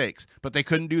made mistakes, but they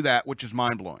couldn't do that, which is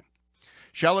mind-blowing.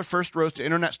 Scheller first rose to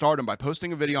internet stardom by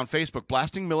posting a video on Facebook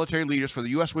blasting military leaders for the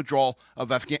U.S. withdrawal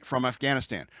from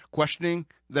Afghanistan, questioning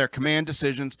their command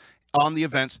decisions on the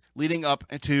events leading up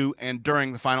to and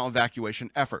during the final evacuation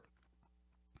effort.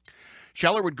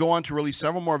 Scheller would go on to release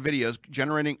several more videos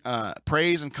generating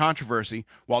praise and controversy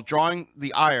while drawing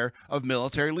the ire of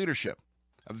military leadership.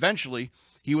 Eventually,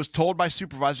 he was told by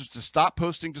supervisors to stop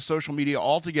posting to social media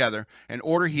altogether, an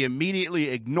order he immediately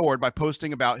ignored by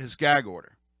posting about his gag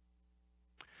order.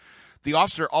 The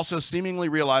officer also seemingly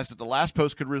realized that the last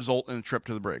post could result in a trip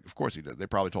to the brig. Of course he did. They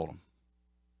probably told him,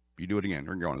 if you do it again,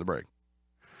 you're going to the brig.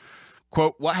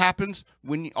 Quote, what happens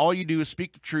when all you do is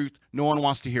speak the truth? No one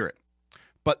wants to hear it.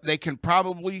 But they can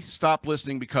probably stop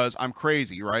listening because I'm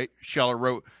crazy, right? Scheller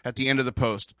wrote at the end of the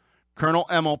post. Colonel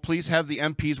Emmel, please have the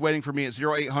MPs waiting for me at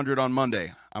 0800 on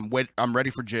Monday. I'm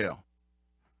ready for jail.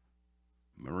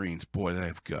 Marines, boy, they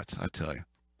have guts, I tell you.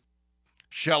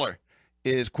 Scheller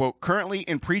is, quote, currently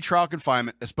in pretrial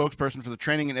confinement, a spokesperson for the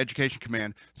Training and Education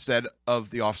Command said of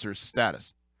the officer's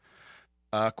status.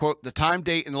 Quote, the time,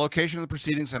 date, and the location of the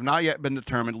proceedings have not yet been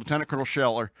determined. Lieutenant Colonel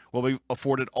Scheller will be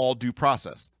afforded all due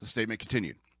process, the statement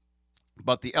continued.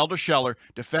 But the elder Scheller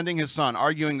defending his son,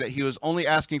 arguing that he was only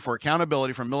asking for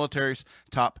accountability from military's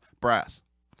top brass.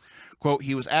 Quote,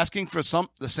 he was asking for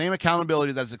the same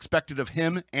accountability that is expected of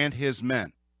him and his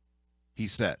men, he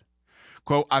said.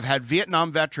 Quote, I've had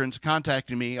Vietnam veterans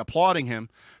contacting me, applauding him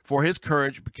for his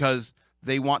courage because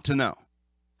they want to know.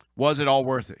 Was it all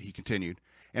worth it? He continued.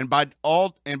 And by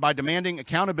demanding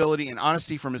accountability and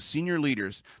honesty from his senior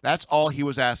leaders, that's all he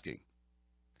was asking.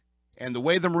 And the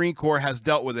way the Marine Corps has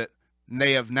dealt with it,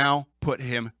 they have now put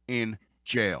him in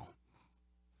jail.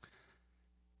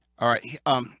 All right.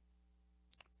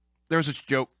 There's a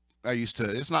joke I used to,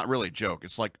 it's not really a joke.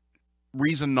 It's like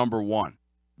reason number one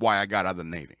why I got out of the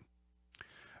Navy.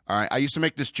 All right. I used to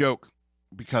make this joke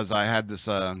because I had this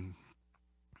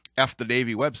F the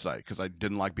Navy website because I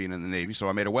didn't like being in the Navy. So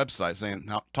I made a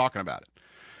website talking about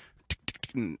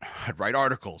it. I'd write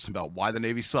articles about why the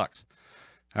Navy sucks.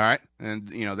 All right. And,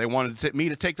 they wanted me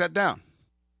to take that down.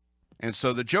 And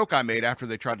so the joke I made after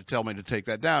they tried to tell me to take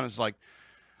that down is like,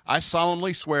 I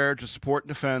solemnly swear to support and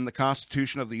defend the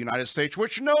Constitution of the United States,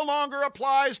 which no longer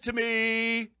applies to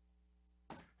me.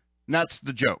 And that's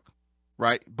the joke,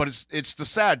 right? But it's the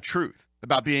sad truth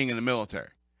about being in the military.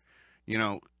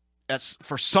 That's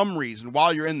for some reason,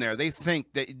 while you're in there, they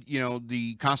think that,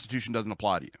 the Constitution doesn't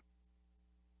apply to you.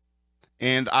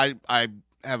 And I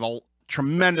have a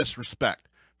tremendous respect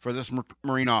for this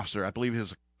Marine officer. I believe he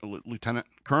was a lieutenant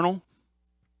colonel,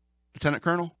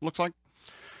 looks like.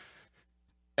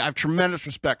 I have tremendous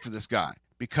respect for this guy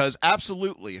because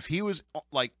absolutely, if he was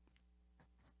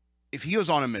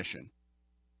on a mission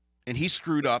and he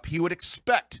screwed up, he would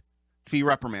expect to be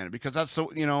reprimanded because that's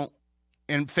so,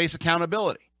 and face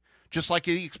accountability, just like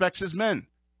he expects his men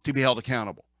to be held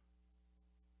accountable.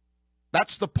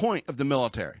 That's the point of the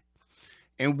military.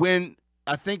 And when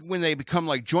they become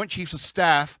like Joint Chiefs of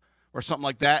Staff or something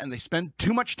like that, and they spend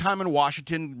too much time in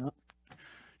Washington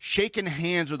shaking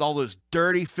hands with all those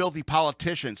dirty, filthy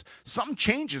politicians, something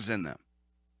changes in them.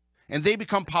 And they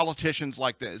become politicians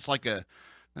like that. It's like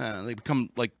they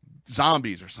become like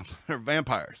zombies or something, or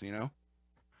vampires,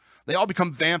 They all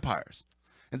become vampires.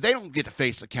 And they don't get to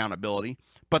face accountability,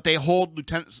 but they hold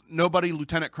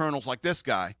lieutenant colonels like this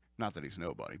guy. Not that he's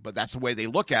nobody, but that's the way they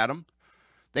look at him.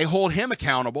 They hold him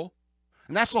accountable.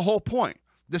 And that's the whole point.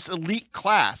 This elite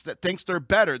class that thinks they're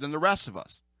better than the rest of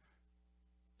us.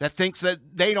 That thinks that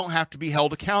they don't have to be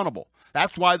held accountable.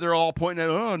 That's why they're all pointing at,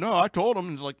 oh, no, I told him.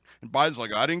 And Biden's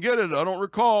like, I didn't get it. I don't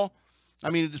recall. I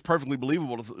mean, it's perfectly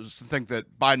believable to think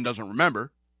that Biden doesn't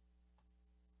remember.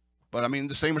 But,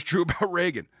 the same is true about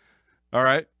Reagan. All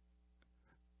right?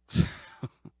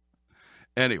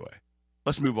 Anyway,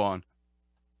 let's move on.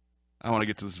 I want to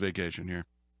get to this vacation here.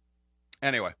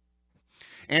 Anyway,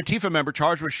 Antifa member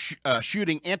charged with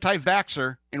shooting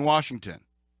anti-vaxxer in Washington.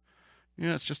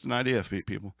 Yeah, it's just an idea,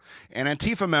 people. An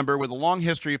Antifa member with a long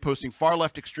history of posting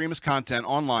far-left extremist content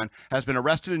online has been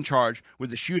arrested and charged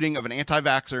with the shooting of an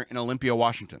anti-vaxxer in Olympia,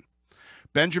 Washington.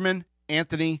 Benjamin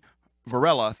Anthony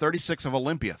Varela, 36 of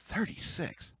Olympia.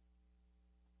 36?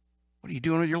 What are you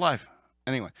doing with your life?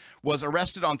 Anyway, was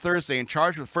arrested on Thursday and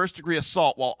charged with first-degree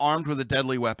assault while armed with a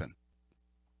deadly weapon.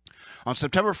 On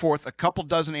September 4th, a couple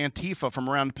dozen Antifa from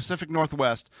around the Pacific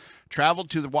Northwest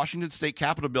traveled to the Washington State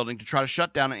Capitol building to try to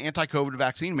shut down an anti-COVID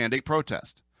vaccine mandate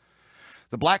protest.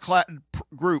 The black-clad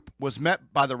group was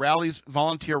met by the rally's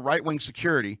volunteer right-wing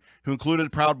security, who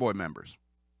included Proud Boy members.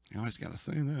 You always got to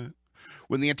say that.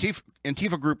 When the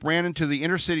Antifa group ran into the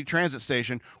intercity transit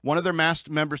station, one of their masked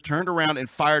members turned around and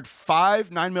fired 5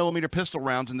 9mm pistol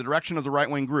rounds in the direction of the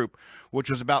right-wing group, which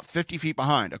was about 50 feet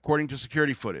behind, according to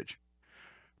security footage.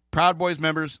 Proud Boys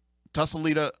members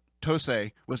Tussalita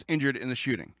Tose was injured in the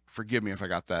shooting. Forgive me if I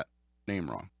got that name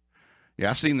wrong.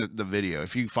 Yeah, I've seen the video.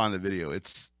 If you find the video,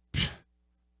 it's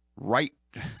right.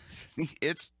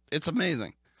 It's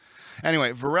amazing.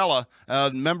 Anyway, Varela, a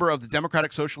member of the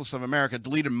Democratic Socialists of America,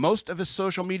 deleted most of his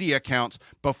social media accounts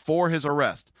before his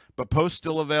arrest, but posts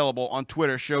still available on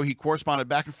Twitter show he corresponded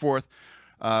back and forth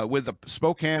with the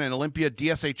Spokane and Olympia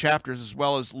DSA chapters, as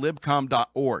well as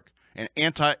libcom.org, an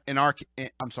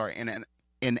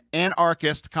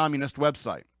anarchist communist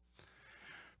website.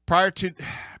 Prior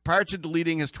to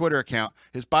deleting his Twitter account,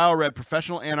 his bio read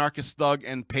professional anarchist thug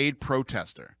and paid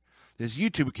protester. His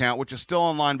YouTube account, which is still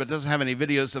online but doesn't have any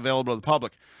videos available to the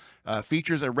public,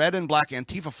 features a red and black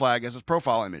Antifa flag as his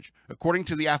profile image. According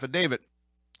to the affidavit,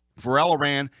 Varela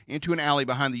ran into an alley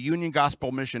behind the Union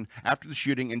Gospel Mission after the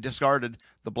shooting and discarded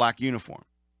the black uniform.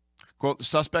 Quote, the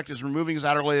suspect is removing his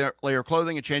outer layer of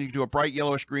clothing and changing to a bright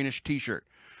yellowish-greenish T-shirt,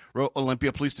 wrote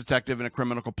Olympia police detective in a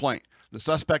criminal complaint. The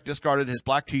suspect discarded his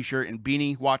black T-shirt and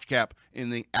beanie watch cap in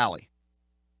the alley.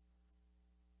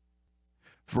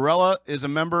 Varela is a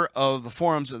member of the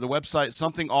forums of the website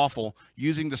Something Awful,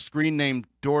 using the screen name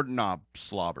Doorknob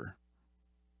Slobber.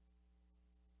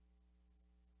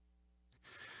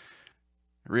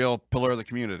 Real pillar of the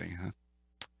community. Huh?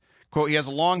 Quote, he has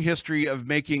a long history of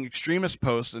making extremist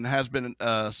posts and has been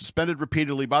suspended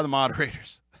repeatedly by the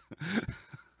moderators.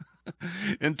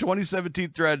 In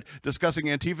 2017 thread discussing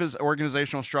Antifa's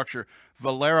organizational structure,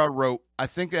 Valera wrote, I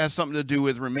think it has something to do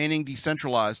with remaining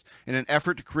decentralized in an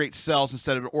effort to create cells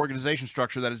instead of an organization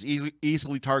structure that is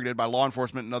easily targeted by law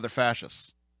enforcement and other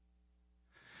fascists.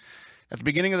 At the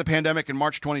beginning of the pandemic in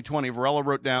March 2020, Varela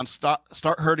wrote down,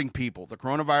 start hurting people. The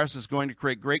coronavirus is going to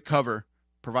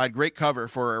provide great cover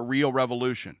for a real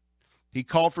revolution. He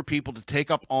called for people to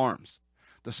take up arms.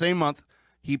 The same month,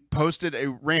 he posted a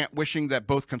rant wishing that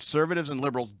both conservatives and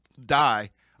liberals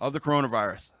die of the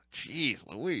coronavirus. Jeez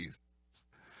Louise.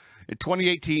 In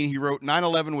 2018, he wrote,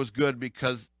 9/11 was good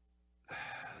because...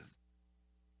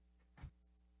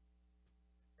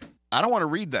 I don't want to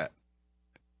read that.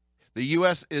 The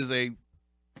U.S. is a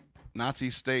Nazi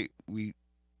state,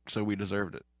 so we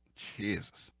deserved it.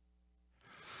 Jesus.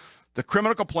 The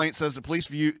criminal complaint says the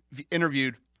police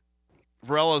interviewed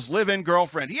Varela's live-in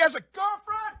girlfriend. He has a girlfriend!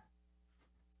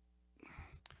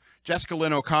 Jessica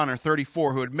Lynn O'Connor,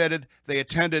 34, who admitted they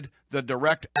attended the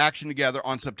direct action together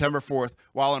on September 4th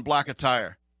while in black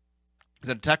attire.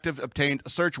 The detective obtained a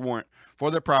search warrant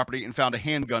for their property and found a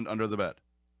handgun under the bed.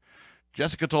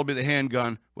 Jessica told me the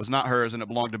handgun was not hers and it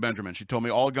belonged to Benjamin. She told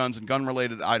me all guns and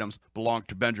gun-related items belonged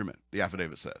to Benjamin, the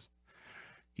affidavit says.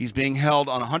 He's being held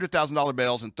on $100,000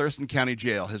 bails in Thurston County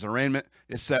Jail. His arraignment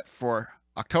is set for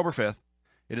October 5th.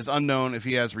 It is unknown if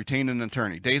he has retained an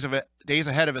attorney. Days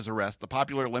ahead of his arrest, the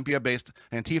popular Olympia-based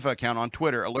Antifa account on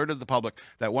Twitter alerted the public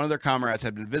that one of their comrades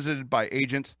had been visited by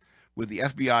agents with the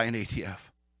FBI and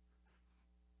ATF.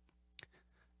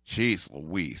 Jeez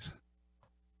Louise.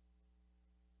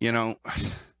 You know,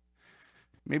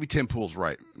 maybe Tim Pool's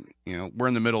right. You know, we're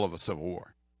in the middle of a civil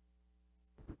war.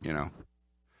 You know,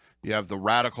 you have the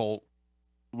radical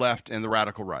left and the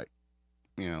radical right.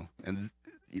 You know, and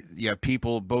you have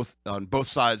people on both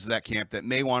sides of that camp that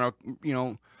may want to, you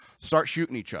know, start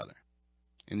shooting each other.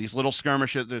 And these little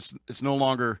skirmishes, it's no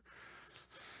longer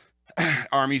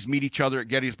armies meet each other at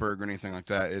Gettysburg or anything like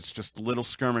that. It's just little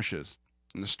skirmishes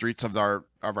in the streets of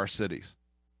our cities.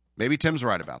 Maybe Tim's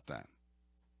right about that.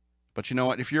 But you know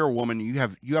what? If you're a woman, you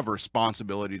have a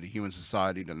responsibility to human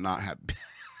society to not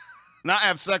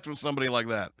have sex with somebody like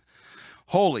that.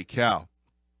 Holy cow.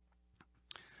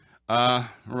 We're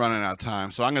running out of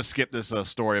time, so I'm going to skip this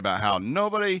story about how no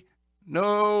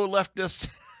leftist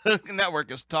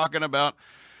network is talking about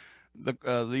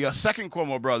the second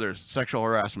Cuomo brothers' sexual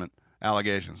harassment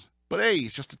allegations. But hey,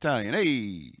 it's just Italian.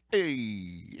 Hey,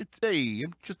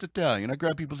 I'm just Italian. I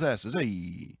grab people's asses.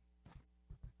 Hey.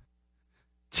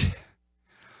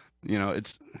 You know,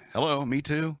 it's hello, me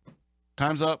too.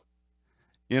 Time's up.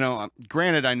 You know,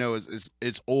 granted, I know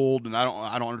it's old, and I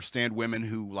don't understand women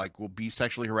who like will be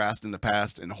sexually harassed in the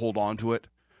past and hold on to it,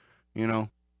 you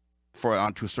know, for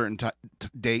onto a certain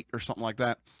date or something like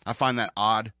that. I find that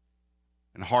odd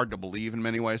and hard to believe in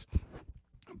many ways.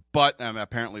 But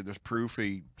apparently, there's proof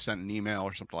he sent an email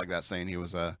or something like that saying he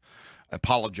was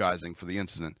apologizing for the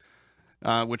incident,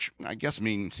 which I guess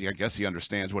means he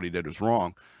understands what he did was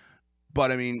wrong. But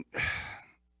I mean,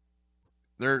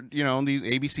 They're, these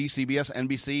ABC, CBS,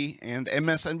 NBC, and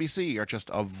MSNBC are just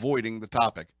avoiding the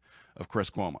topic of Chris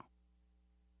Cuomo.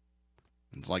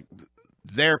 It's like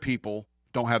their people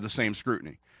don't have the same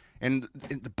scrutiny. And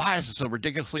the bias is so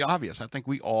ridiculously obvious. I think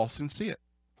we all can see it.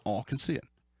 All can see it.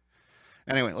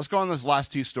 Anyway, let's go on those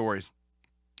last two stories.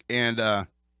 And I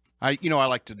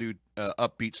like to do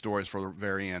upbeat stories for the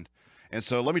very end. And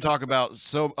so let me talk about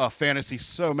a fantasy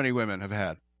so many women have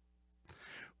had.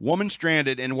 Woman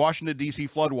stranded in Washington, D.C.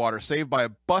 floodwater saved by a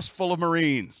bus full of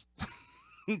Marines.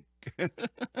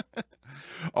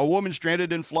 A woman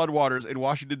stranded in floodwaters in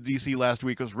Washington, D.C. last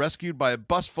week was rescued by a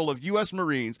bus full of U.S.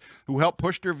 Marines who helped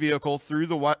push their vehicle through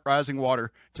the rising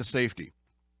water to safety.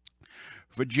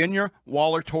 Virginia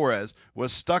Waller Torres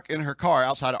was stuck in her car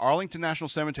outside Arlington National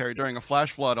Cemetery during a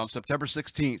flash flood on September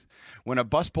 16th when a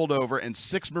bus pulled over and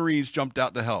 6 Marines jumped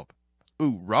out to help.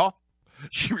 Ooh, raw?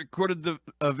 She recorded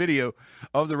a video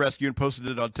of the rescue and posted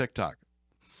it on TikTok.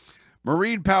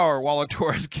 Marine power, Waller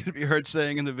Torres can be heard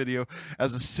saying in the video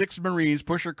as the 6 Marines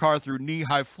push her car through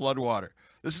knee-high floodwater.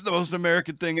 This is the most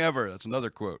American thing ever. That's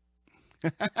another quote.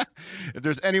 If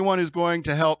there's anyone who's going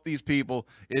to help these people,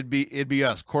 it'd be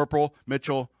us. Corporal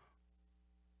Mitchell,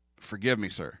 forgive me,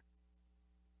 sir.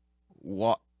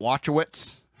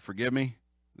 Wachowicz, forgive me.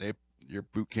 Your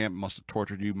boot camp must have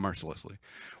tortured you mercilessly.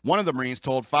 One of the Marines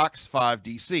told Fox 5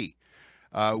 DC,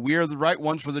 we are the right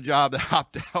ones for the job that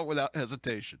hopped out without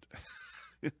hesitation.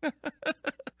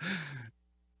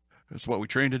 That's what we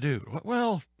trained to do.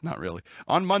 Well, not really.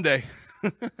 On Monday,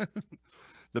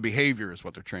 the behavior is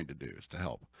what they're trained to do, is to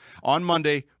help. On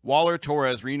Monday, Waller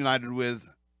Torres reunited with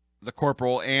the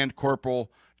corporal and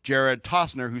Corporal Jared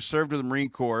Tosner, who served with the Marine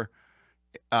Corps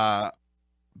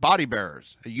Body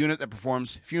Bearers, a unit that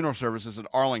performs funeral services at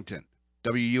Arlington,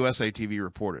 WUSA TV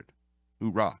reported.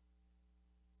 Hoorah.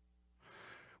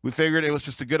 We figured it was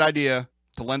just a good idea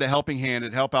to lend a helping hand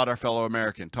and help out our fellow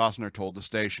American, Tosner told the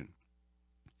station.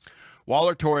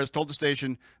 Waller Torres told the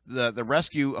station the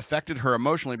rescue affected her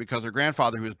emotionally because her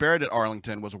grandfather, who was buried at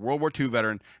Arlington, was a World War II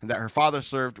veteran and that her father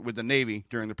served with the Navy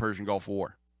during the Persian Gulf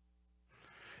War.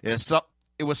 It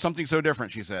was something so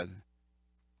different, she said.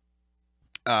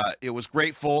 It was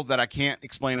grateful that I can't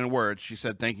explain in words, she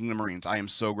said, thanking the Marines. I am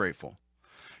so grateful.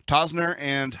 Tosner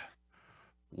and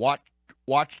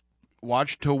Wachowicz,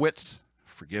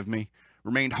 forgive me,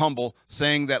 remained humble,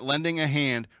 saying that lending a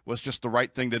hand was just the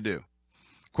right thing to do.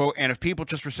 Quote, and if people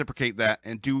just reciprocate that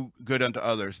and do good unto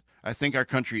others, I think our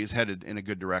country is headed in a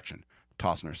good direction,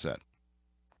 Tosner said.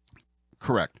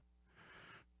 Correct.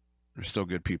 There's still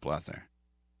good people out there.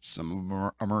 Some of them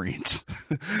are Marines.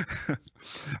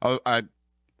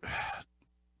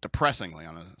 Depressingly,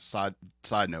 on a side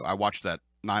note, I watched that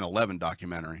 9/11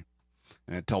 documentary,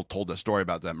 and it told the story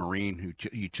about that Marine who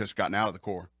he just gotten out of the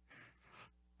Corps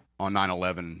on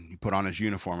 9/11. He put on his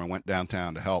uniform and went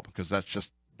downtown to help, because that's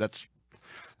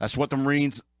what the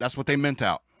Marines, that's what they meant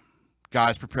out.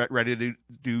 Guys prepared, ready to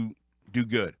do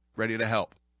good, ready to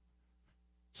help.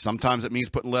 Sometimes it means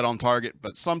putting lead on target,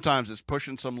 but sometimes it's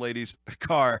pushing some lady's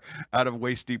car out of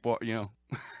waist deep water,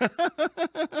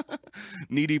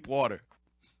 knee deep water,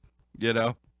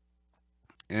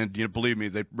 And believe me,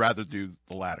 they'd rather do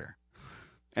the latter.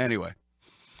 Anyway,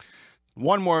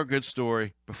 one more good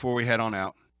story before we head on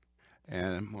out,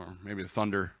 or maybe the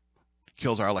thunder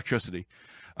kills our electricity.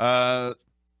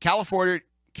 California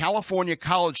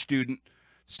college student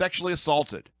sexually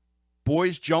assaulted.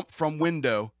 Boys jump from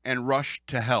window and rush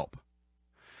to help.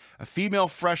 A female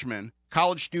freshman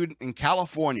college student in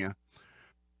California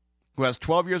who has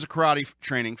 12 years of karate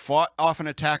training fought off an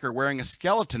attacker wearing a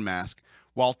skeleton mask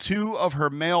while 2 of her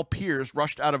male peers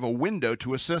rushed out of a window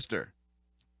to assist her.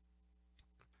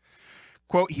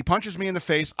 Quote, he punches me in the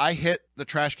face. I hit the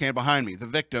trash can behind me. The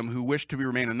victim, who wished to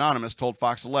remain anonymous, told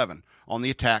Fox 11 on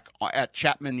the attack at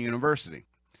Chapman University.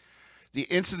 The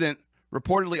incident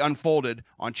reportedly unfolded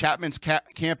on Chapman's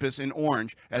campus in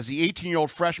Orange as the 18-year-old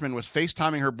freshman was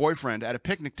FaceTiming her boyfriend at a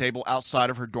picnic table outside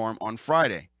of her dorm on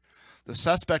Friday. The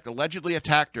suspect allegedly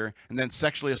attacked her and then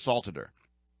sexually assaulted her.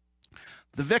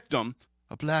 The victim,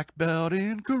 a black belt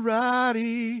in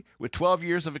karate with 12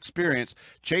 years of experience,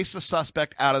 chased the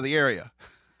suspect out of the area.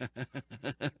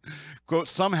 Quote,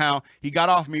 somehow he got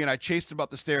off me and I chased him up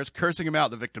the stairs, cursing him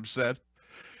out, the victim said.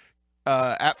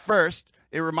 At first,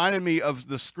 it reminded me of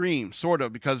The Scream, sort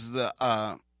of, because the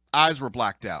eyes were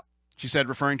blacked out, she said,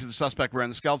 referring to the suspect wearing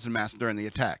the skeleton mask during the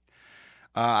attack.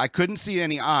 I couldn't see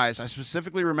any eyes. I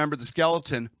specifically remembered the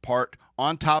skeleton part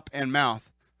on top and mouth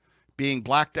being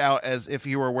blacked out as if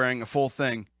he were wearing a full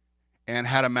thing and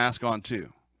had a mask on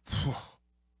too.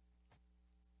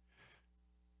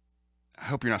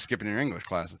 hope you're not skipping your English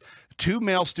classes. 2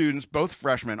 male students, both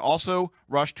freshmen, also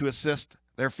rushed to assist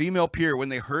their female peer when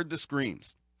they heard the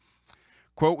screams.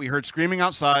 Quote, we heard screaming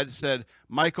outside, said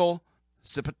Michael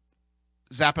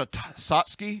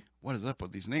Zapotsky. What is up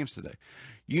with these names today?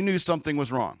 You knew something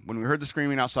was wrong. When we heard the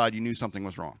screaming outside, you knew something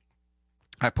was wrong.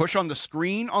 I push on the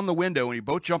screen on the window, and we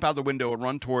both jump out the window and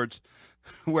run towards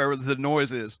wherever the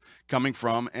noise is coming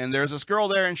from. And there's this girl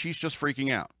there, and she's just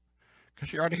freaking out. Because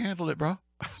she already handled it, bro,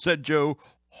 said Joe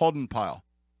Hodenpile.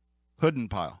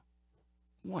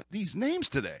 What? These names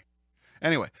today?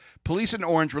 Anyway, police in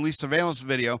Orange released surveillance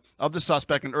video of the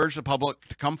suspect and urged the public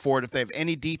to come forward if they have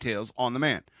any details on the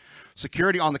man.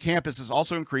 Security on the campus has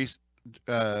also increased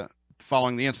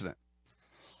following the incident.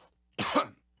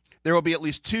 There will be at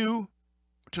least 2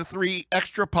 to 3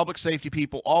 extra public safety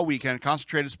people all weekend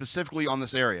concentrated specifically on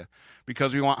this area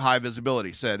because we want high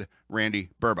visibility, said Randy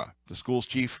Burba, the school's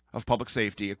chief of public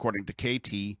safety, according to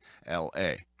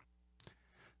KTLA.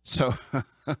 So,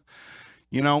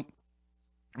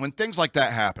 when things like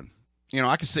that happen,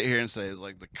 I can sit here and say,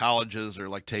 like, the colleges are,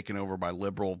 like, taken over by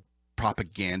liberal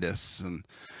propagandists and,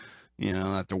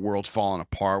 that the world's falling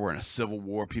apart. We're in a civil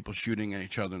war, people shooting at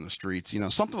each other in the streets.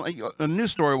 Something like a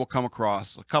news story will come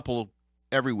across, a couple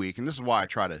every week. And this is why I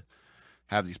try to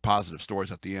have these positive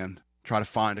stories at the end. Try to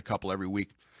find a couple every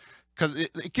week. Because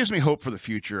it gives me hope for the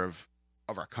future of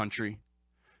our country.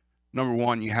 Number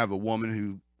one, you have a woman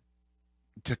who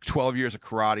took 12 years of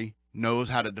karate, knows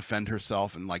how to defend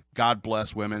herself, and like, God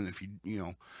bless women if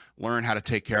you learn how to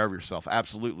take care of yourself.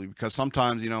 Absolutely, because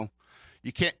sometimes you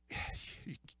can't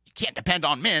depend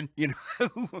on men,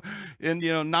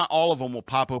 and not all of them will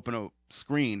pop open a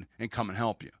screen and come and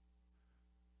help you.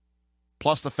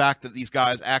 Plus the fact that these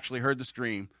guys actually heard the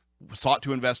scream, sought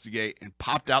to investigate, and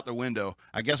popped out the window.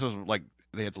 I guess it was like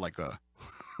they had like a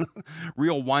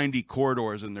real windy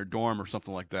corridors in their dorm or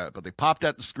something like that, but they popped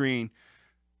out the screen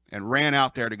and ran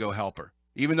out there to go help her.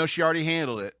 Even though she already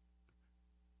handled it,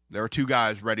 there were 2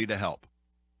 guys ready to help.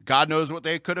 God knows what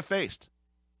they could have faced.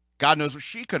 God knows what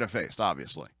she could have faced,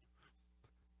 obviously.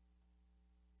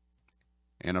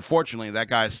 And unfortunately, that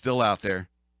guy is still out there.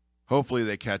 Hopefully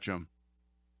they catch him.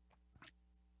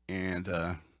 And,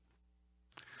 I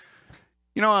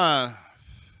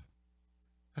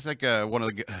think one of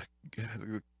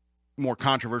the more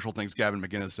controversial things Gavin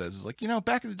McInnes says is like,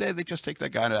 back in the day, they just take that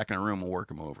guy back in a room and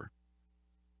work him over.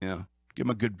 Give him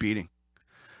a good beating.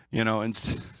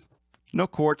 And no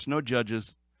courts, no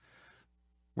judges.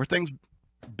 Were things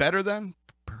better then?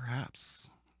 Perhaps.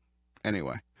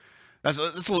 Anyway, that's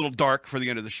a little dark for the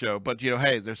end of the show. But,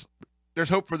 hey, there's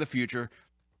hope for the future.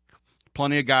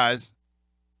 Plenty of guys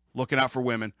looking out for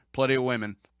women. Plenty of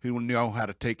women who know how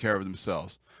to take care of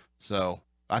themselves. So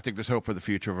I think there's hope for the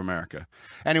future of America.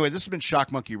 Anyway, this has been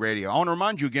Shock Monkey Radio. I want to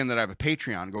remind you again that I have a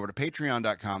Patreon. Go over to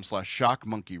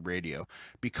patreon.com/shockmonkeyradio.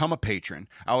 Become a patron.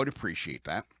 I would appreciate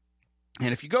that.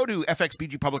 And if you go to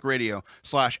FXBG Public Radio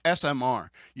 /SMR,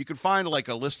 you can find like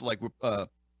a list of like a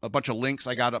bunch of links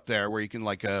I got up there where you can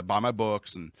like buy my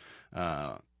books and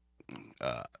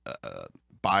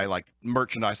buy like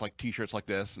merchandise like t-shirts like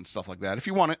this and stuff like that. If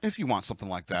you want something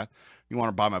like that, you want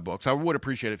to buy my books, I would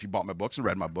appreciate it if you bought my books and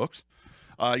read my books.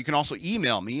 You can also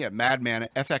email me at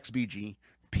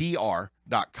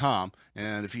madman@fxbgpr.com,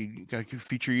 and if you can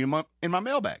feature you in my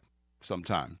mailbag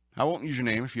sometime. I won't use your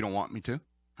name if you don't want me to.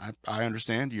 I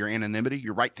understand your anonymity,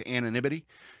 your right to anonymity.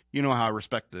 You know how I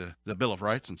respect the Bill of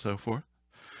Rights and so forth.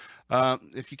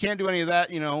 If you can't do any of that,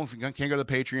 if you can't go to the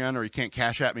Patreon or you can't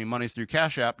Cash App me money through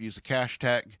Cash App, use the cash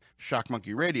tag Shock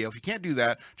Monkey Radio. If you can't do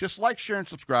that, just like, share, and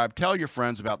subscribe. Tell your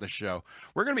friends about this show.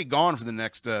 We're going to be gone for the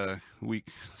next week.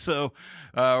 So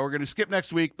we're going to skip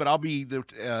next week, but I'll be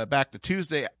back the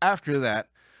Tuesday after that.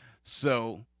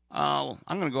 So I'm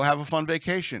going to go have a fun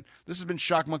vacation. This has been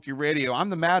Shock Monkey Radio. I'm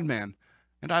the Madman,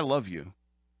 and I love you.